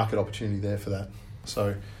market opportunity there for that.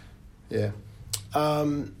 So, yeah.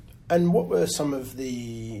 And what were some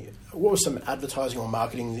advertising or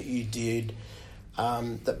marketing that you did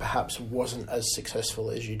that perhaps wasn't as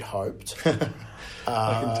successful as you'd hoped?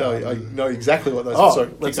 I can tell you. I know exactly what those are.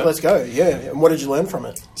 So let's go. Yeah. And what did you learn from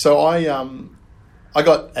it? So I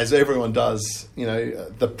got, as everyone does,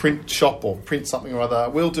 the print shop or print something or other.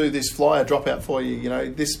 We'll do this flyer dropout for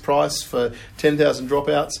you, this price for 10,000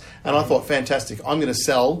 dropouts. And I thought, fantastic, I'm going to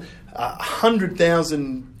sell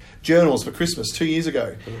 100,000 journals for Christmas 2 years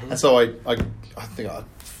ago. And so I think $500,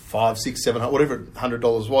 $600, $700, whatever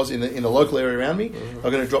 $100 was in the local area around me.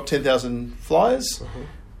 I'm going to drop 10,000 flyers.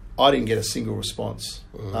 I didn't get a single response.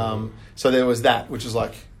 So there was that, which is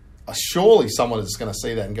like, surely someone is going to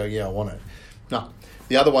see that and go, yeah, I want it. No.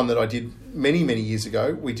 The other one that I did many, many years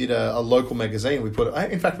ago, we did a local magazine.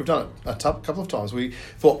 In fact, we've done it a couple of times. We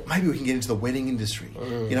thought maybe we can get into the wedding industry.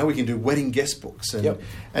 We can do wedding guest books.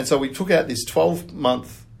 And so we took out this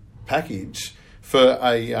 12-month package for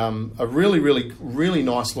a really, really, really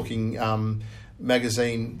nice looking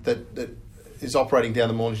magazine that is operating down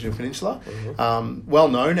the Mornington Peninsula. Well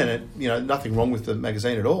known, and nothing wrong with the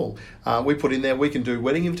magazine at all. We put in there, we can do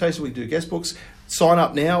wedding invitations, we can do guest books. sign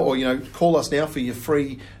up now, or call us now for your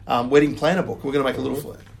free wedding planner book. We're going to make a little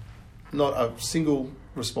flag. Not a single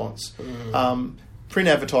response. Print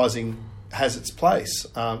advertising has its place,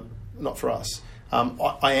 not for us.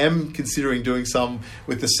 I am considering doing some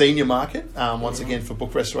with the senior market once again for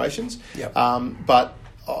book restorations. Yep. But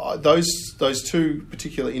those two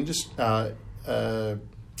particular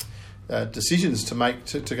decisions to make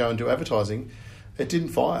to go and do advertising, it didn't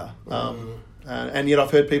fire. And yet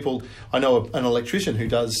I've heard people. I know an electrician who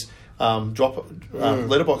does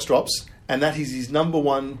letterbox drops, and that is his number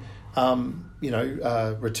one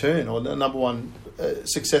return, or the number one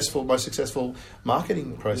most successful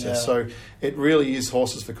marketing process. Yeah. So it really is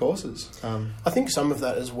horses for courses. I think some of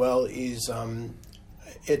that as well is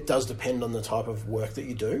it does depend on the type of work that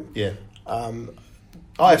you do. Yeah.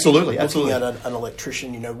 Absolutely. Looking at an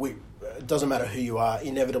electrician, it doesn't matter who you are,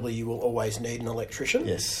 inevitably you will always need an electrician.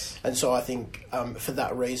 Yes. And so I think for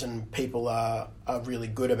that reason, people are really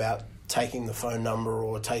good about taking the phone number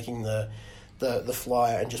or taking the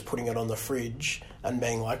flyer and just putting it on the fridge and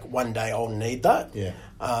being like, one day I'll need that. Yeah.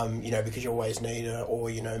 Because you always need it,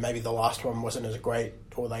 or, maybe the last one wasn't as great,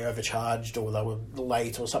 or they overcharged, or they were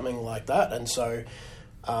late, or something like that. And so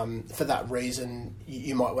for that reason,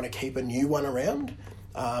 you might want to keep a new one around.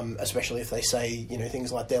 Especially if they say,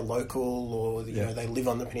 things like they're local, or they live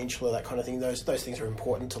on the peninsula, that kind of thing. Those things are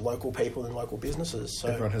important to local people and local businesses. So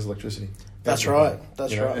everyone has electricity. That's right.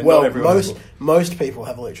 That's right. Well, most people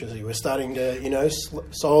have electricity. We're starting to,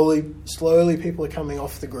 slowly people are coming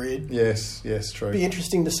off the grid. Yes, true. It'd be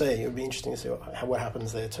interesting to see. It would be interesting to see what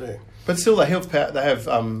happens there too. But still, they have power. They have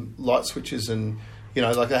light switches, and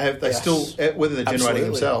they still, whether they're generating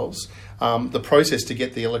themselves. The process to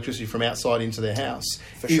get the electricity from outside into their house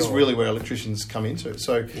is really where electricians come into.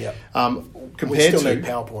 So, compared we still to need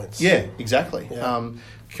PowerPoints. Yeah, exactly. Yeah.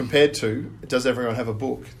 Compared to, does everyone have a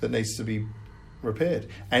book that needs to be repaired?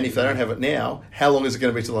 And if they don't have it now, how long is it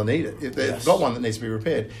going to be till they need it? If they've got one that needs to be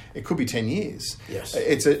repaired, it could be 10 years. Yes.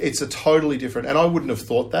 It's a totally different, and I wouldn't have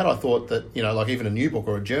thought that. I thought that, like even a new book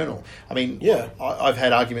or a journal. I mean, I've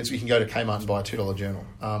had arguments. We can go to Kmart and buy a $2 journal,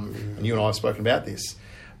 and you and I have spoken about this.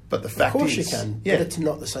 But the fact is, of course you can, but it's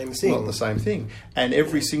not the same thing. Not the same thing. And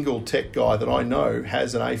every single tech guy that I know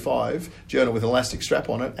has an A5 journal with an elastic strap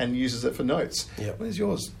on it and uses it for notes. Yep. Where's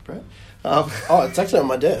yours, Brad? It's actually on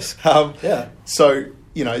my desk. So,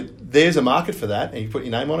 there's a market for that, and you put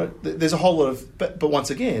your name on it. There's a whole lot of... But once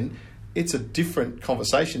again, it's a different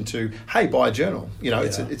conversation to, hey, buy a journal.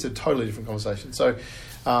 It's a totally different conversation. So...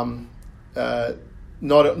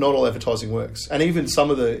 Not all advertising works, and even some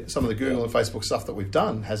of the Google and Facebook stuff that we've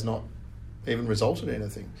done has not even resulted in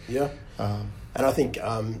anything. Yeah, and I think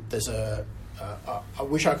there's I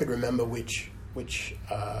wish I could remember which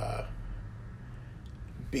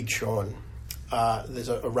Big Sean. There's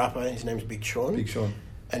a rapper. His name's Big Sean. Big Sean,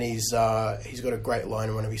 and he's got a great line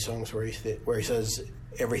in one of his songs where he says,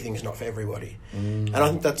 everything's not for everybody. And I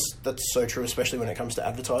think that's so true, especially when it comes to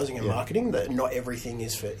advertising and marketing, that not everything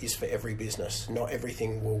is for every business. Not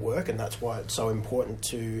everything will work, and that's why it's so important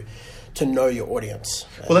to know your audience.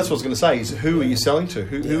 Well, that's what I was going to say, is who are you selling to?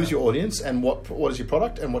 Who is your audience, and what is your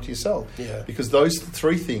product, and what do you sell? Yeah. Because those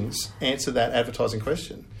three things answer that advertising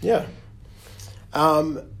question. Yeah.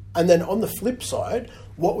 And then on the flip side,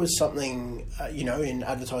 what was something, in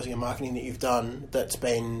advertising and marketing that you've done that's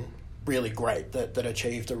been really great, that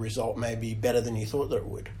achieved a result maybe better than you thought that it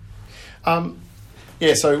would?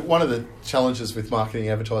 So one of the challenges with marketing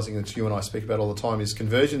and advertising that you and I speak about all the time is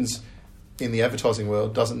conversions in the advertising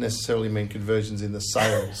world doesn't necessarily mean conversions in the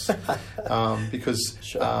sales. Because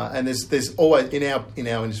and there's always in our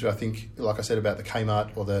industry, I think, like I said about the Kmart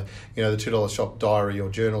or the the $2 shop diary or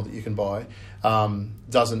journal that you can buy,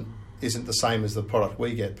 isn't the same as the product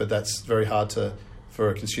we get, but that's very hard for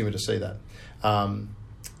a consumer to see that.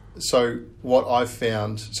 So what I've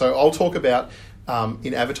found... So I'll talk about,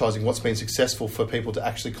 in advertising, what's been successful for people to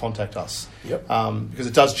actually contact us. Yep. Because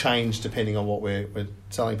it does change depending on what we're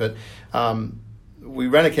selling. But we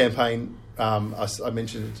ran a campaign, I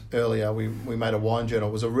mentioned it earlier, we made a wine journal.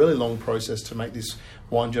 It was a really long process to make this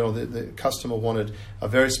wine journal. The customer wanted a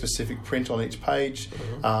very specific print on each page.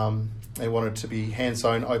 Mm-hmm. They wanted it to be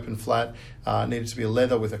hand-sewn, open flat, needed to be a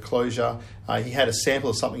leather with a closure. He had a sample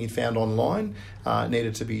of something he'd found online,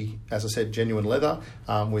 needed to be, as I said, genuine leather,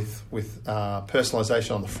 with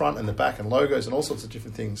personalisation on the front and the back and logos and all sorts of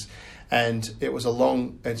different things. And it's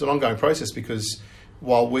an ongoing process, because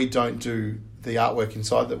while we don't do the artwork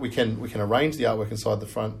inside, that we can arrange the artwork inside the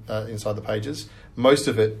front, inside the pages, most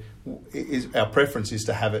of it is, our preference is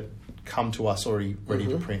to have it come to us already ready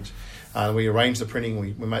to print. We arrange the printing,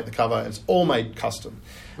 we make the cover, and it's all made custom.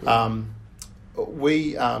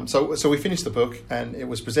 we we finished the book, and it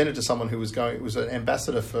was presented to someone who was going. It was an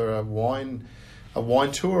ambassador for a wine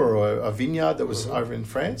tour or a vineyard that was over in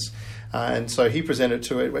France. And so he presented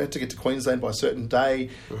to it. We had to get to Queensland by a certain day.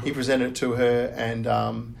 He presented it to her, and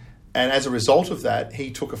as a result of that,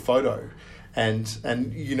 he took a photo.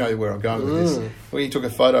 And you know where I'm going with this. Well, he took a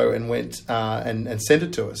photo and went and sent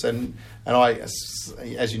it to us. And I,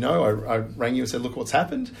 as you know, I rang you and said, "Look what's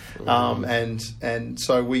happened." And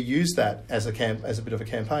so we used that as a bit of a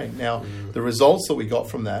campaign. Now the results that we got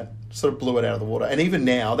from that sort of blew it out of the water. And even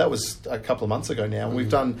now, that was a couple of months ago now, and we've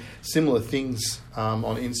done similar things on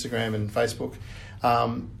Instagram and Facebook,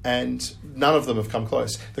 and none of them have come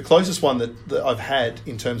close. The closest one that I've had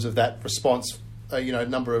in terms of that response,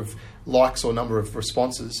 number of likes or number of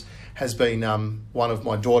responses, has been one of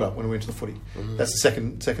my daughter when we went to the footy. That's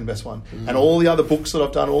the second best one. And all the other books that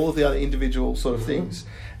I've done, all of the other individual sort of things.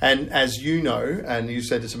 And as you know, and you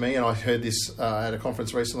said it to me, and I heard this at a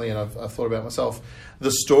conference recently, and I've thought about it myself, the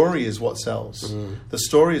story is what sells. The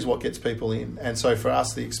story is what gets people in. And so for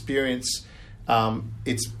us, the experience,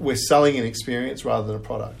 we're selling an experience rather than a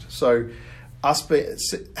product. So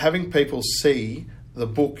having people see the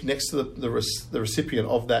book next to the recipient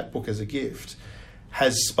of that book as a gift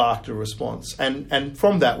has sparked a response. And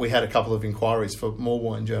from that, we had a couple of inquiries for more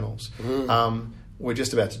wine journals. We're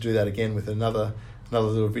just about to do that again with another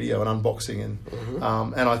little video, an unboxing.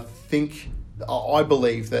 And I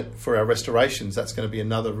believe that for our restorations, that's going to be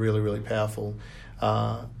another really, really powerful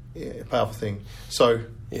thing. So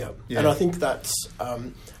yeah. And I think that's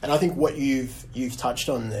and I think what you've touched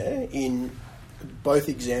on there in both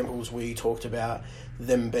examples where you talked about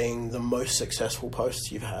them being the most successful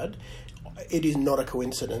posts you've had, it is not a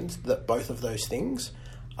coincidence that both of those things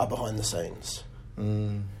are behind the scenes.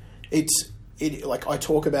 Like I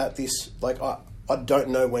talk about this, like I don't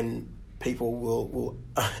know when people will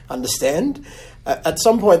understand. At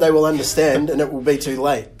some point they will understand and it will be too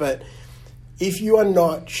late. But if you are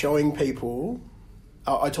not showing people,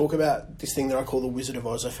 I talk about this thing that I call the Wizard of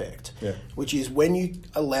Oz effect, which is when you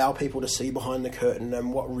allow people to see behind the curtain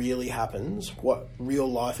and what really happens, what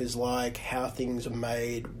real life is like, how things are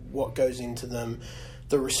made, what goes into them,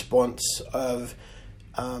 the response of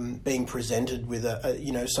being presented with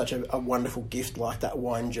such a wonderful gift like that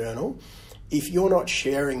wine journal. If you're not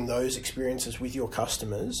sharing those experiences with your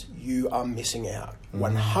customers, you are missing out.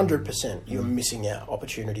 100% you're missing out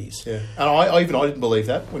opportunities. Yeah, and I didn't believe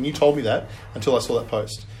that when you told me that until I saw that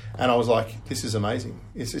post. And I was like, this is amazing.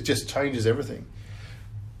 It just changes everything.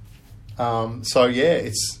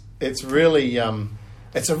 It's really...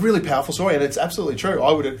 it's a really powerful story, and it's absolutely true.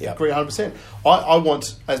 I would agree 100%. I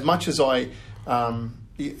want, as much as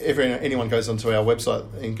if anyone goes onto our website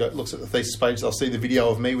and looks at the thesis page, they'll see the video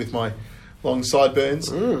of me with my long sideburns.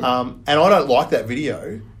 And I don't like that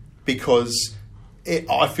video because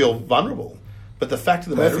I feel vulnerable. But the fact of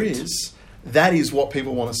the matter is, that is what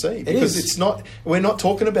people want to see. Because we're not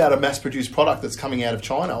talking about a mass-produced product that's coming out of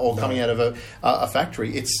China or coming out of a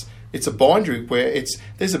factory. It's a bindery where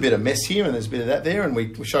there's a bit of mess here and there's a bit of that there, and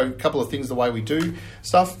we show a couple of things the way we do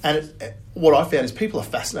stuff. And what I found is people are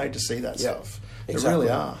fascinated to see that stuff. Exactly.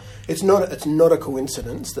 They really are. It's not a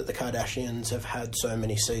coincidence that the Kardashians have had so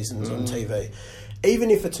many seasons on TV.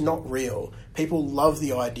 Even if it's not real, people love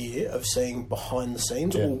the idea of seeing behind the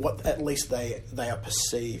scenes, or what at least they are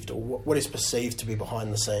perceived, or what is perceived to be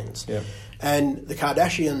behind the scenes. Yeah. And the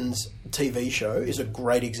Kardashians TV show is a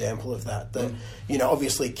great example of that.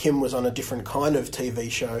 Obviously Kim was on a different kind of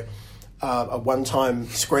TV show, a one-time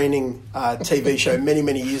screening TV show many,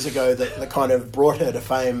 many years ago that kind of brought her to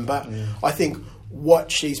fame. But I think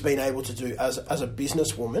what she's been able to do as a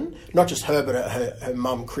businesswoman, not just her, but her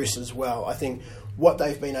mum, Chris, as well, I think what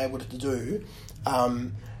they've been able to do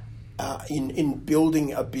in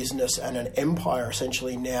building a business and an empire,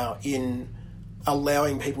 essentially now, in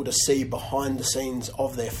allowing people to see behind the scenes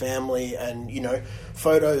of their family and,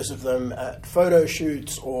 photos of them at photo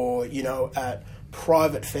shoots or, at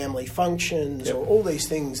private family functions or all these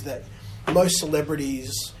things that most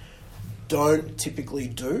celebrities don't typically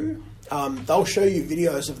do. They'll show you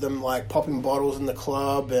videos of them like popping bottles in the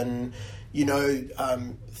club and,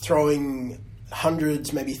 throwing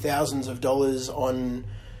hundreds, maybe thousands of dollars on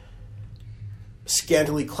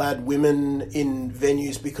scantily clad women in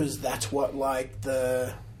venues because that's what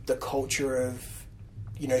the culture of,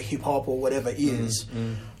 hip hop or whatever is.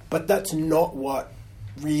 But that's not what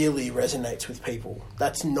really resonates with people.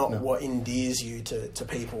 That's not what endears you to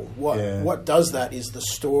people. What does that is the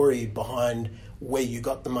story behind where you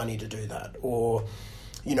got the money to do that, or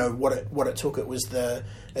what it took.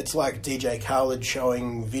 It's like DJ Khaled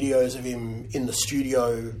showing videos of him in the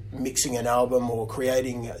studio mixing an album or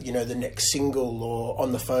creating, the next single, or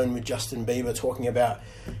on the phone with Justin Bieber talking about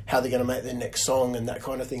how they're going to make their next song and that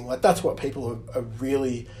kind of thing. Like, that's what people are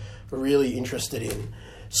really, really interested in.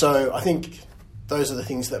 So I think those are the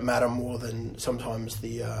things that matter more than sometimes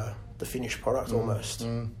the finished product almost.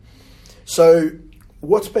 So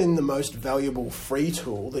what's been the most valuable free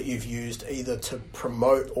tool that you've used either to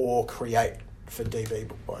promote or create for DB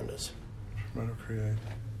Bookbinders? Promote or create.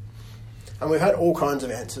 And we've had all kinds of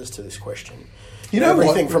answers to this question.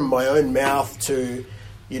 Everything from my own mouth to,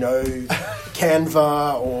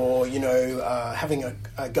 Canva, or, having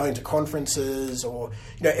going to conferences, or,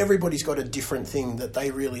 everybody's got a different thing that they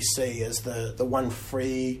really see as the one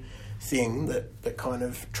free thing that kind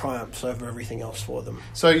of triumphs over everything else for them.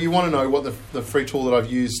 So you want to know what the free tool that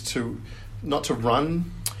I've used not to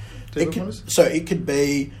run DB Bookbinders?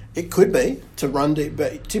 It could be to run,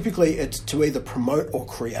 but typically it's to either promote or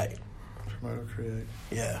create. Promote or create.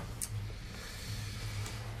 Yeah.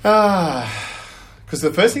 Because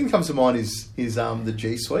the first thing that comes to mind is the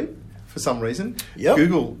G Suite for some reason. Yep.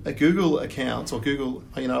 Google accounts, or Google,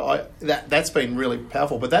 that's been really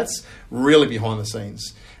powerful, but that's really behind the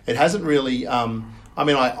scenes. It hasn't really. I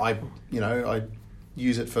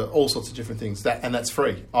use it for all sorts of different things. And that's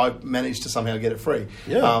free. I managed to somehow get it free.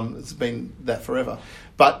 Yeah. It's been that forever.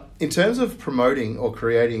 But in terms of promoting or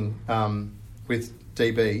creating with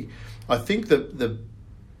DB, I think that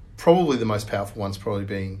probably the most powerful one's probably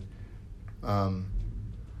being an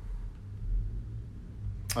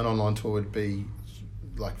online tool would be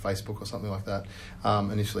like Facebook or something like that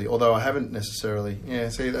initially. Although I haven't necessarily. Yeah.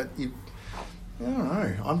 See that you. I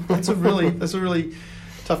don't know. That's a really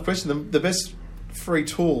tough question. The best free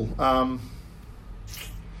tool. I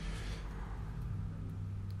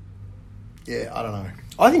don't know.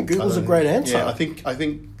 I think Google's a great answer. Yeah, I think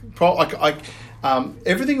everything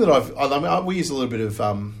that we use a little bit of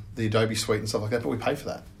the Adobe Suite and stuff like that, but we pay for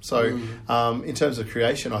that. So in terms of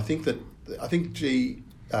creation, I think the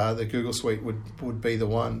Google Suite would be the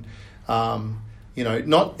one.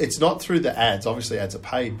 It's not through the ads. Obviously, ads are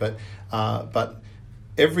paid, but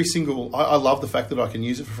every single. I love the fact that I can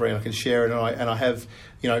use it for free and I can share it, and I have.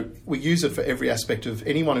 We use it for every aspect of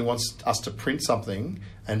anyone who wants us to print something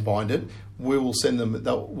and bind it. We will send them.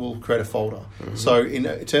 We'll create a folder. Mm-hmm. So in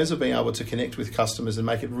terms of being able to connect with customers and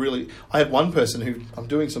make it really, I had one person who I'm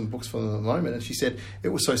doing some books for them at the moment, and she said it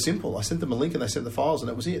was so simple. I sent them a link and they sent the files, and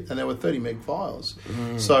that was it. And they were 30 meg files.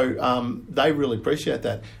 Mm. So they really appreciate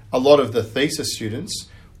that. A lot of the thesis students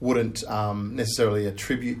wouldn't necessarily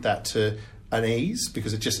attribute that to an ease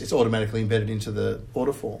because it's automatically embedded into the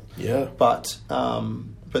order form. Yeah. But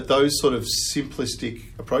those sort of simplistic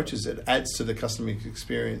approaches, it adds to the customer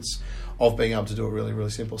experience of being able to do it really,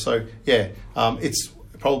 really simple. So yeah, it's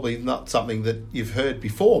probably not something that you've heard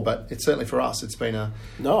before, but it's certainly for us, it's been a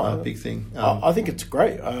big thing. I think it's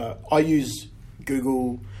great. I use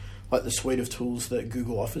Google, like the suite of tools that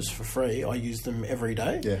Google offers for free. I use them every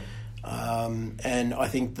day. Yeah. And I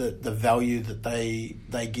think that the value that they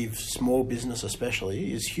give small business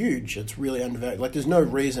especially is huge. It's really undervalued. Like there's no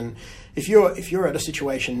reason if you're at a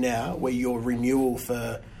situation now where your renewal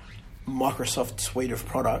for Microsoft suite of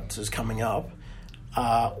products is coming up,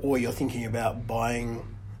 or you're thinking about buying,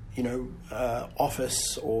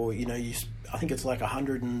 Office, or I think it's like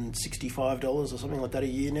 $165 or something like that a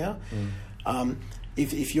year now. Mm.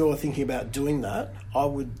 If you're thinking about doing that, I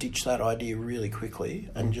would ditch that idea really quickly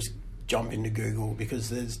and just jump into Google, because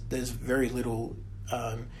there's very little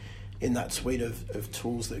in that suite of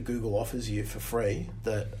tools that Google offers you for free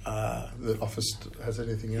that Office has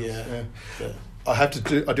anything else. Yeah. I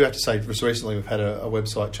do have to say, just recently we've had a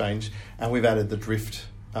website change and we've added the Drift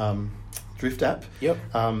app. Yep.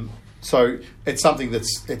 So it's something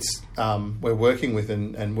we're working with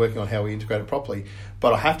and working on how we integrate it properly.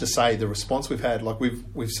 But I have to say the response we've had, like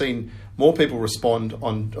we've seen more people respond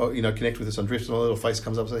on, connect with us on Drift, and a little face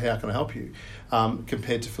comes up and says, "How can I help you?"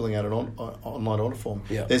 Compared to filling out an online order form.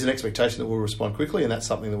 Yep. There's an expectation that we'll respond quickly, and that's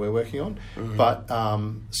something that we're working on. Mm-hmm. But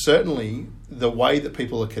certainly the way that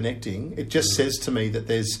people are connecting, it just says to me that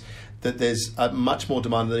there's a much more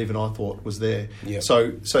demand than even I thought was there. Yep.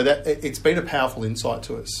 So that it's been a powerful insight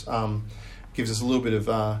to us. Gives us a little bit of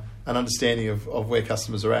an understanding of where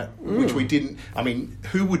customers are at, which we didn't. I mean,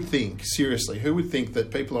 who would think that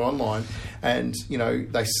people are online and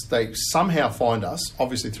they somehow find us,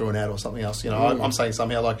 obviously through an ad or something else. I'm saying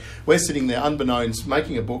somehow, like we're sitting there unbeknownst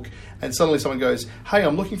making a book, and suddenly someone goes, "Hey,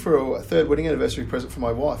 I'm looking for a third wedding anniversary present for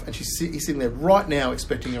my wife," and he's sitting there right now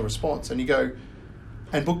expecting a response, and you go,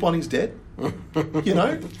 and bookbinding's dead. You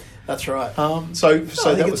know, that's right. So I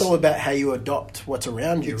think that it's all about how you adopt what's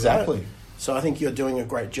around you. Exactly. Right? So I think you're doing a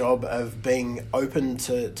great job of being open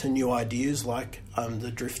to new ideas like the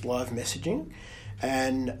Drift Live messaging,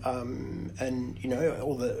 and you know,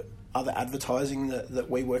 all the other advertising that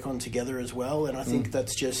we work on together as well. And I think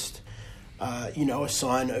that's just you know, a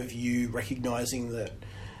sign of you recognising that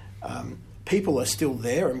people are still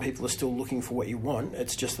there and people are still looking for what you want.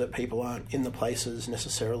 It's just that people aren't in the places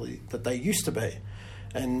necessarily that they used to be.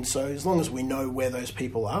 And so as long as we know where those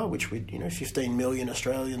people are, which 15 million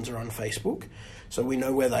Australians are on Facebook, so we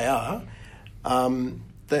know where they are, you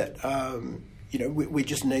know, we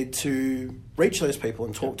just need to reach those people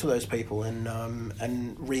and talk to those people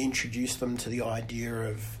and reintroduce them to the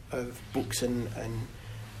idea of books and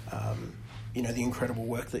you know, the incredible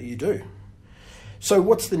work that you do. So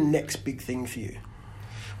what's the next big thing for you?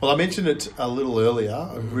 Well, I mentioned it a little earlier.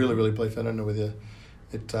 I'm really pleased. I don't know whether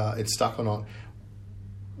it stuck or not.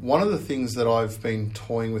 One of the things that I've been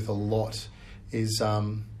toying with a lot is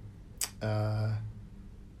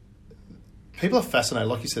people are fascinated,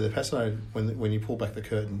 like you said, they're fascinated when you pull back the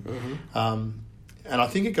curtain. And I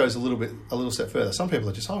think it goes a little step further. Some people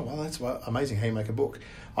are just, oh, well, that's amazing how you make a book.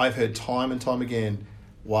 I've heard time and time again,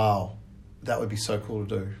 wow, that would be so cool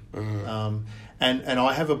to do. And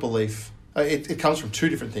I have a belief, it comes from two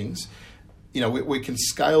different things. You know, we can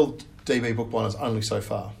scale DB Bookbinders only so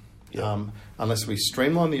far. Unless we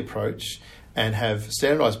streamline the approach and have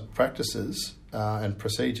standardised practices and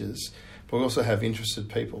procedures, but we also have interested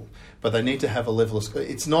people. But they need to have a level of...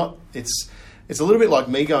 It's a little bit like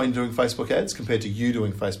me going and doing Facebook ads compared to you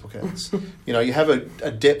doing Facebook ads. You know, you have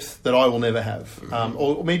a depth that I will never have.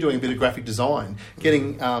 Or me doing a bit of graphic design,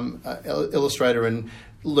 getting Illustrator and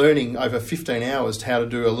learning over 15 hours how to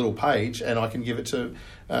do a little page, and I can give it to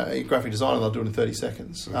a graphic designer and they'll do it in 30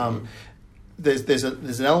 seconds. There's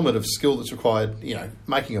an element of skill that's required. You know,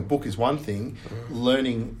 making a book is one thing.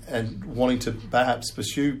 Learning and wanting to perhaps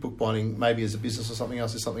pursue bookbinding, maybe as a business or something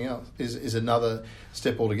else, is another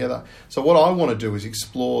step altogether. So what I want to do is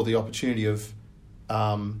explore the opportunity of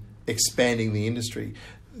expanding the industry.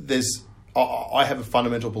 I have a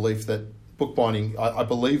fundamental belief that bookbinding. I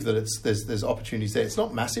believe that there's opportunities there. It's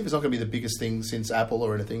not massive. It's not going to be the biggest thing since Apple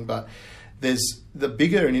or anything, but the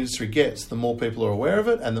bigger an industry gets, the more people are aware of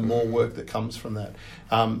it and the more work that comes from that.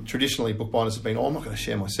 Traditionally, bookbinders have been, I'm not going to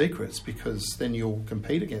share my secrets because then you'll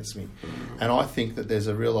compete against me. And I think that there's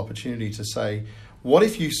a real opportunity to say, what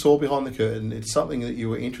if you saw behind the curtain, it's something that you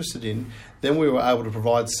were interested in, then we were able to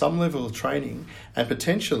provide some level of training and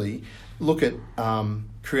potentially look at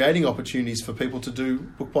creating opportunities for people to do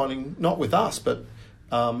bookbinding, not with us, but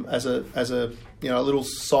as a a little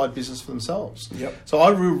side business for themselves. So I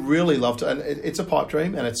really love to, and it's a pipe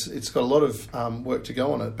dream, and it's got a lot of work to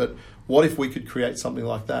go on it. But what if we could create something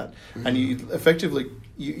like that, and you effectively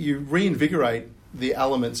you reinvigorate the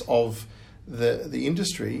elements of the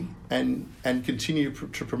industry and continue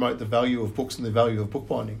to promote the value of books and the value of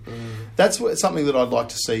bookbinding. That's something that I'd like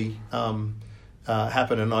to see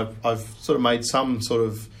happen, and I've sort of made some sort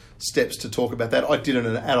of steps to talk about that. I did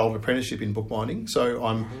an adult apprenticeship in bookbinding, so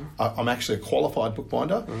I'm actually a qualified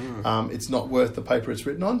bookbinder. It's not worth the paper it's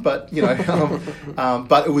written on, but you know,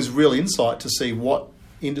 but it was real insight to see what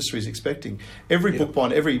industry is expecting. Every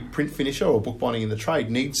bookbinder, every print finisher or bookbinding in the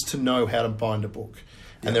trade needs to know how to bind a book.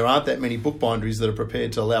 And there aren't that many bookbinderies that are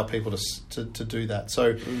prepared to allow people to do that.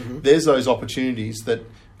 So there's those opportunities that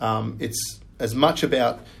it's as much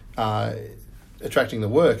about attracting the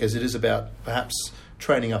work as it is about perhaps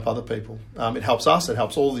training up other people. It helps us, it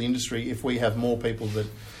helps all the industry if we have more people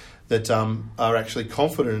that are actually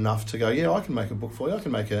confident enough to go, yeah, I can make a book for you, I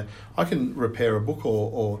can repair a book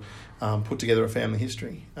or put together a family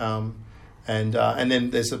history. And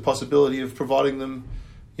then there's the possibility of providing them,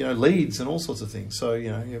 you know, leads and all sorts of things. So, you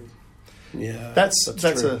know, that's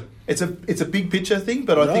true. It's a big picture thing,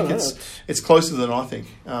 but I think it's closer than I think.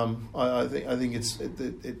 I think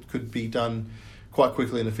it could be done quite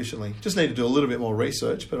quickly and efficiently. Just need to do a little bit more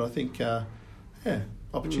research, but I think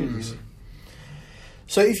opportunities.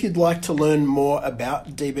 So if you'd like to learn more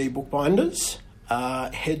about DB Bookbinders,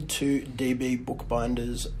 head to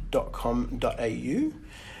dbbookbinders.com.au.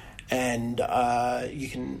 And you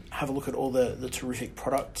can have a look at all the terrific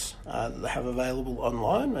products that they have available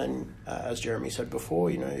online. And as Jeremy said before,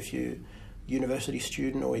 you know, if you're a university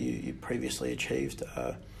student or you previously achieved,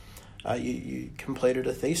 you completed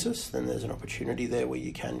a thesis, then there's an opportunity there where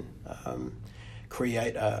you can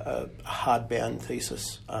create a hardbound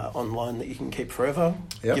thesis online that you can keep forever,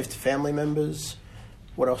 give to family members.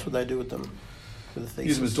 What else would they do with them?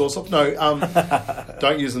 Use them as doorstops? No,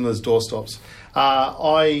 don't use them as doorstops.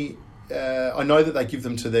 I I know that they give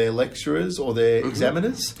them to their lecturers or their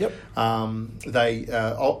examiners. Yep. They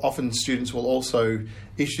often students will also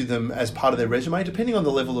issue them as part of their resume, depending on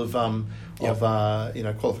the level of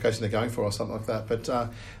qualification they're going for or something like that. But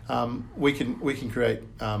we can create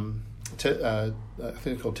I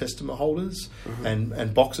think it's called testament holders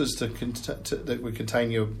and boxes that would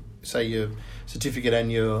contain your certificate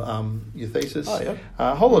and your thesis. Oh, yeah.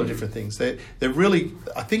 A whole lot of different things. They're really.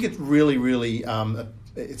 I think it's really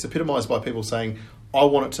it's epitomised by people saying, I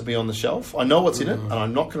want it to be on the shelf. I know what's in it, and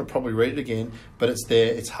I'm not going to probably read it again, but it's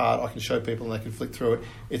there. It's hard. I can show people, and they can flick through it.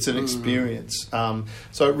 It's an experience.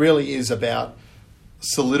 So it really is about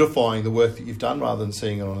solidifying the work that you've done rather than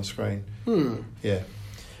seeing it on a screen. Yeah.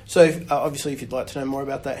 So obviously, if you'd like to know more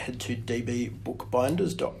about that, head to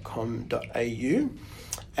dbbookbinders.com.au.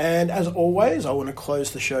 And as always, I want to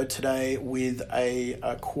close the show today with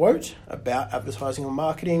a quote about advertising and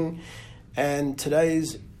marketing. And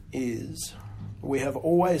today's is, we have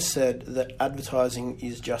always said that advertising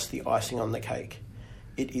is just the icing on the cake.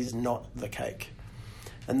 It is not the cake.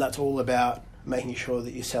 And that's all about making sure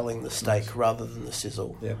that you're selling the steak rather than the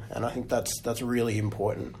sizzle. Yeah. And I think that's really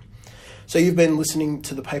important. So you've been listening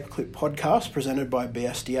to the Paperclip podcast presented by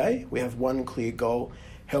BSDA. We have one clear goal: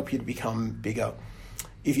 help you to become bigger.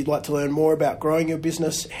 If you'd like to learn more about growing your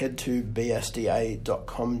business, head to bsda.com.au.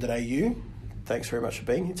 Thanks very much for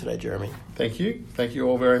being here today, Jeremy. Thank you. Thank you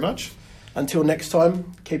all very much. Until next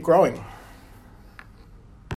time, keep growing.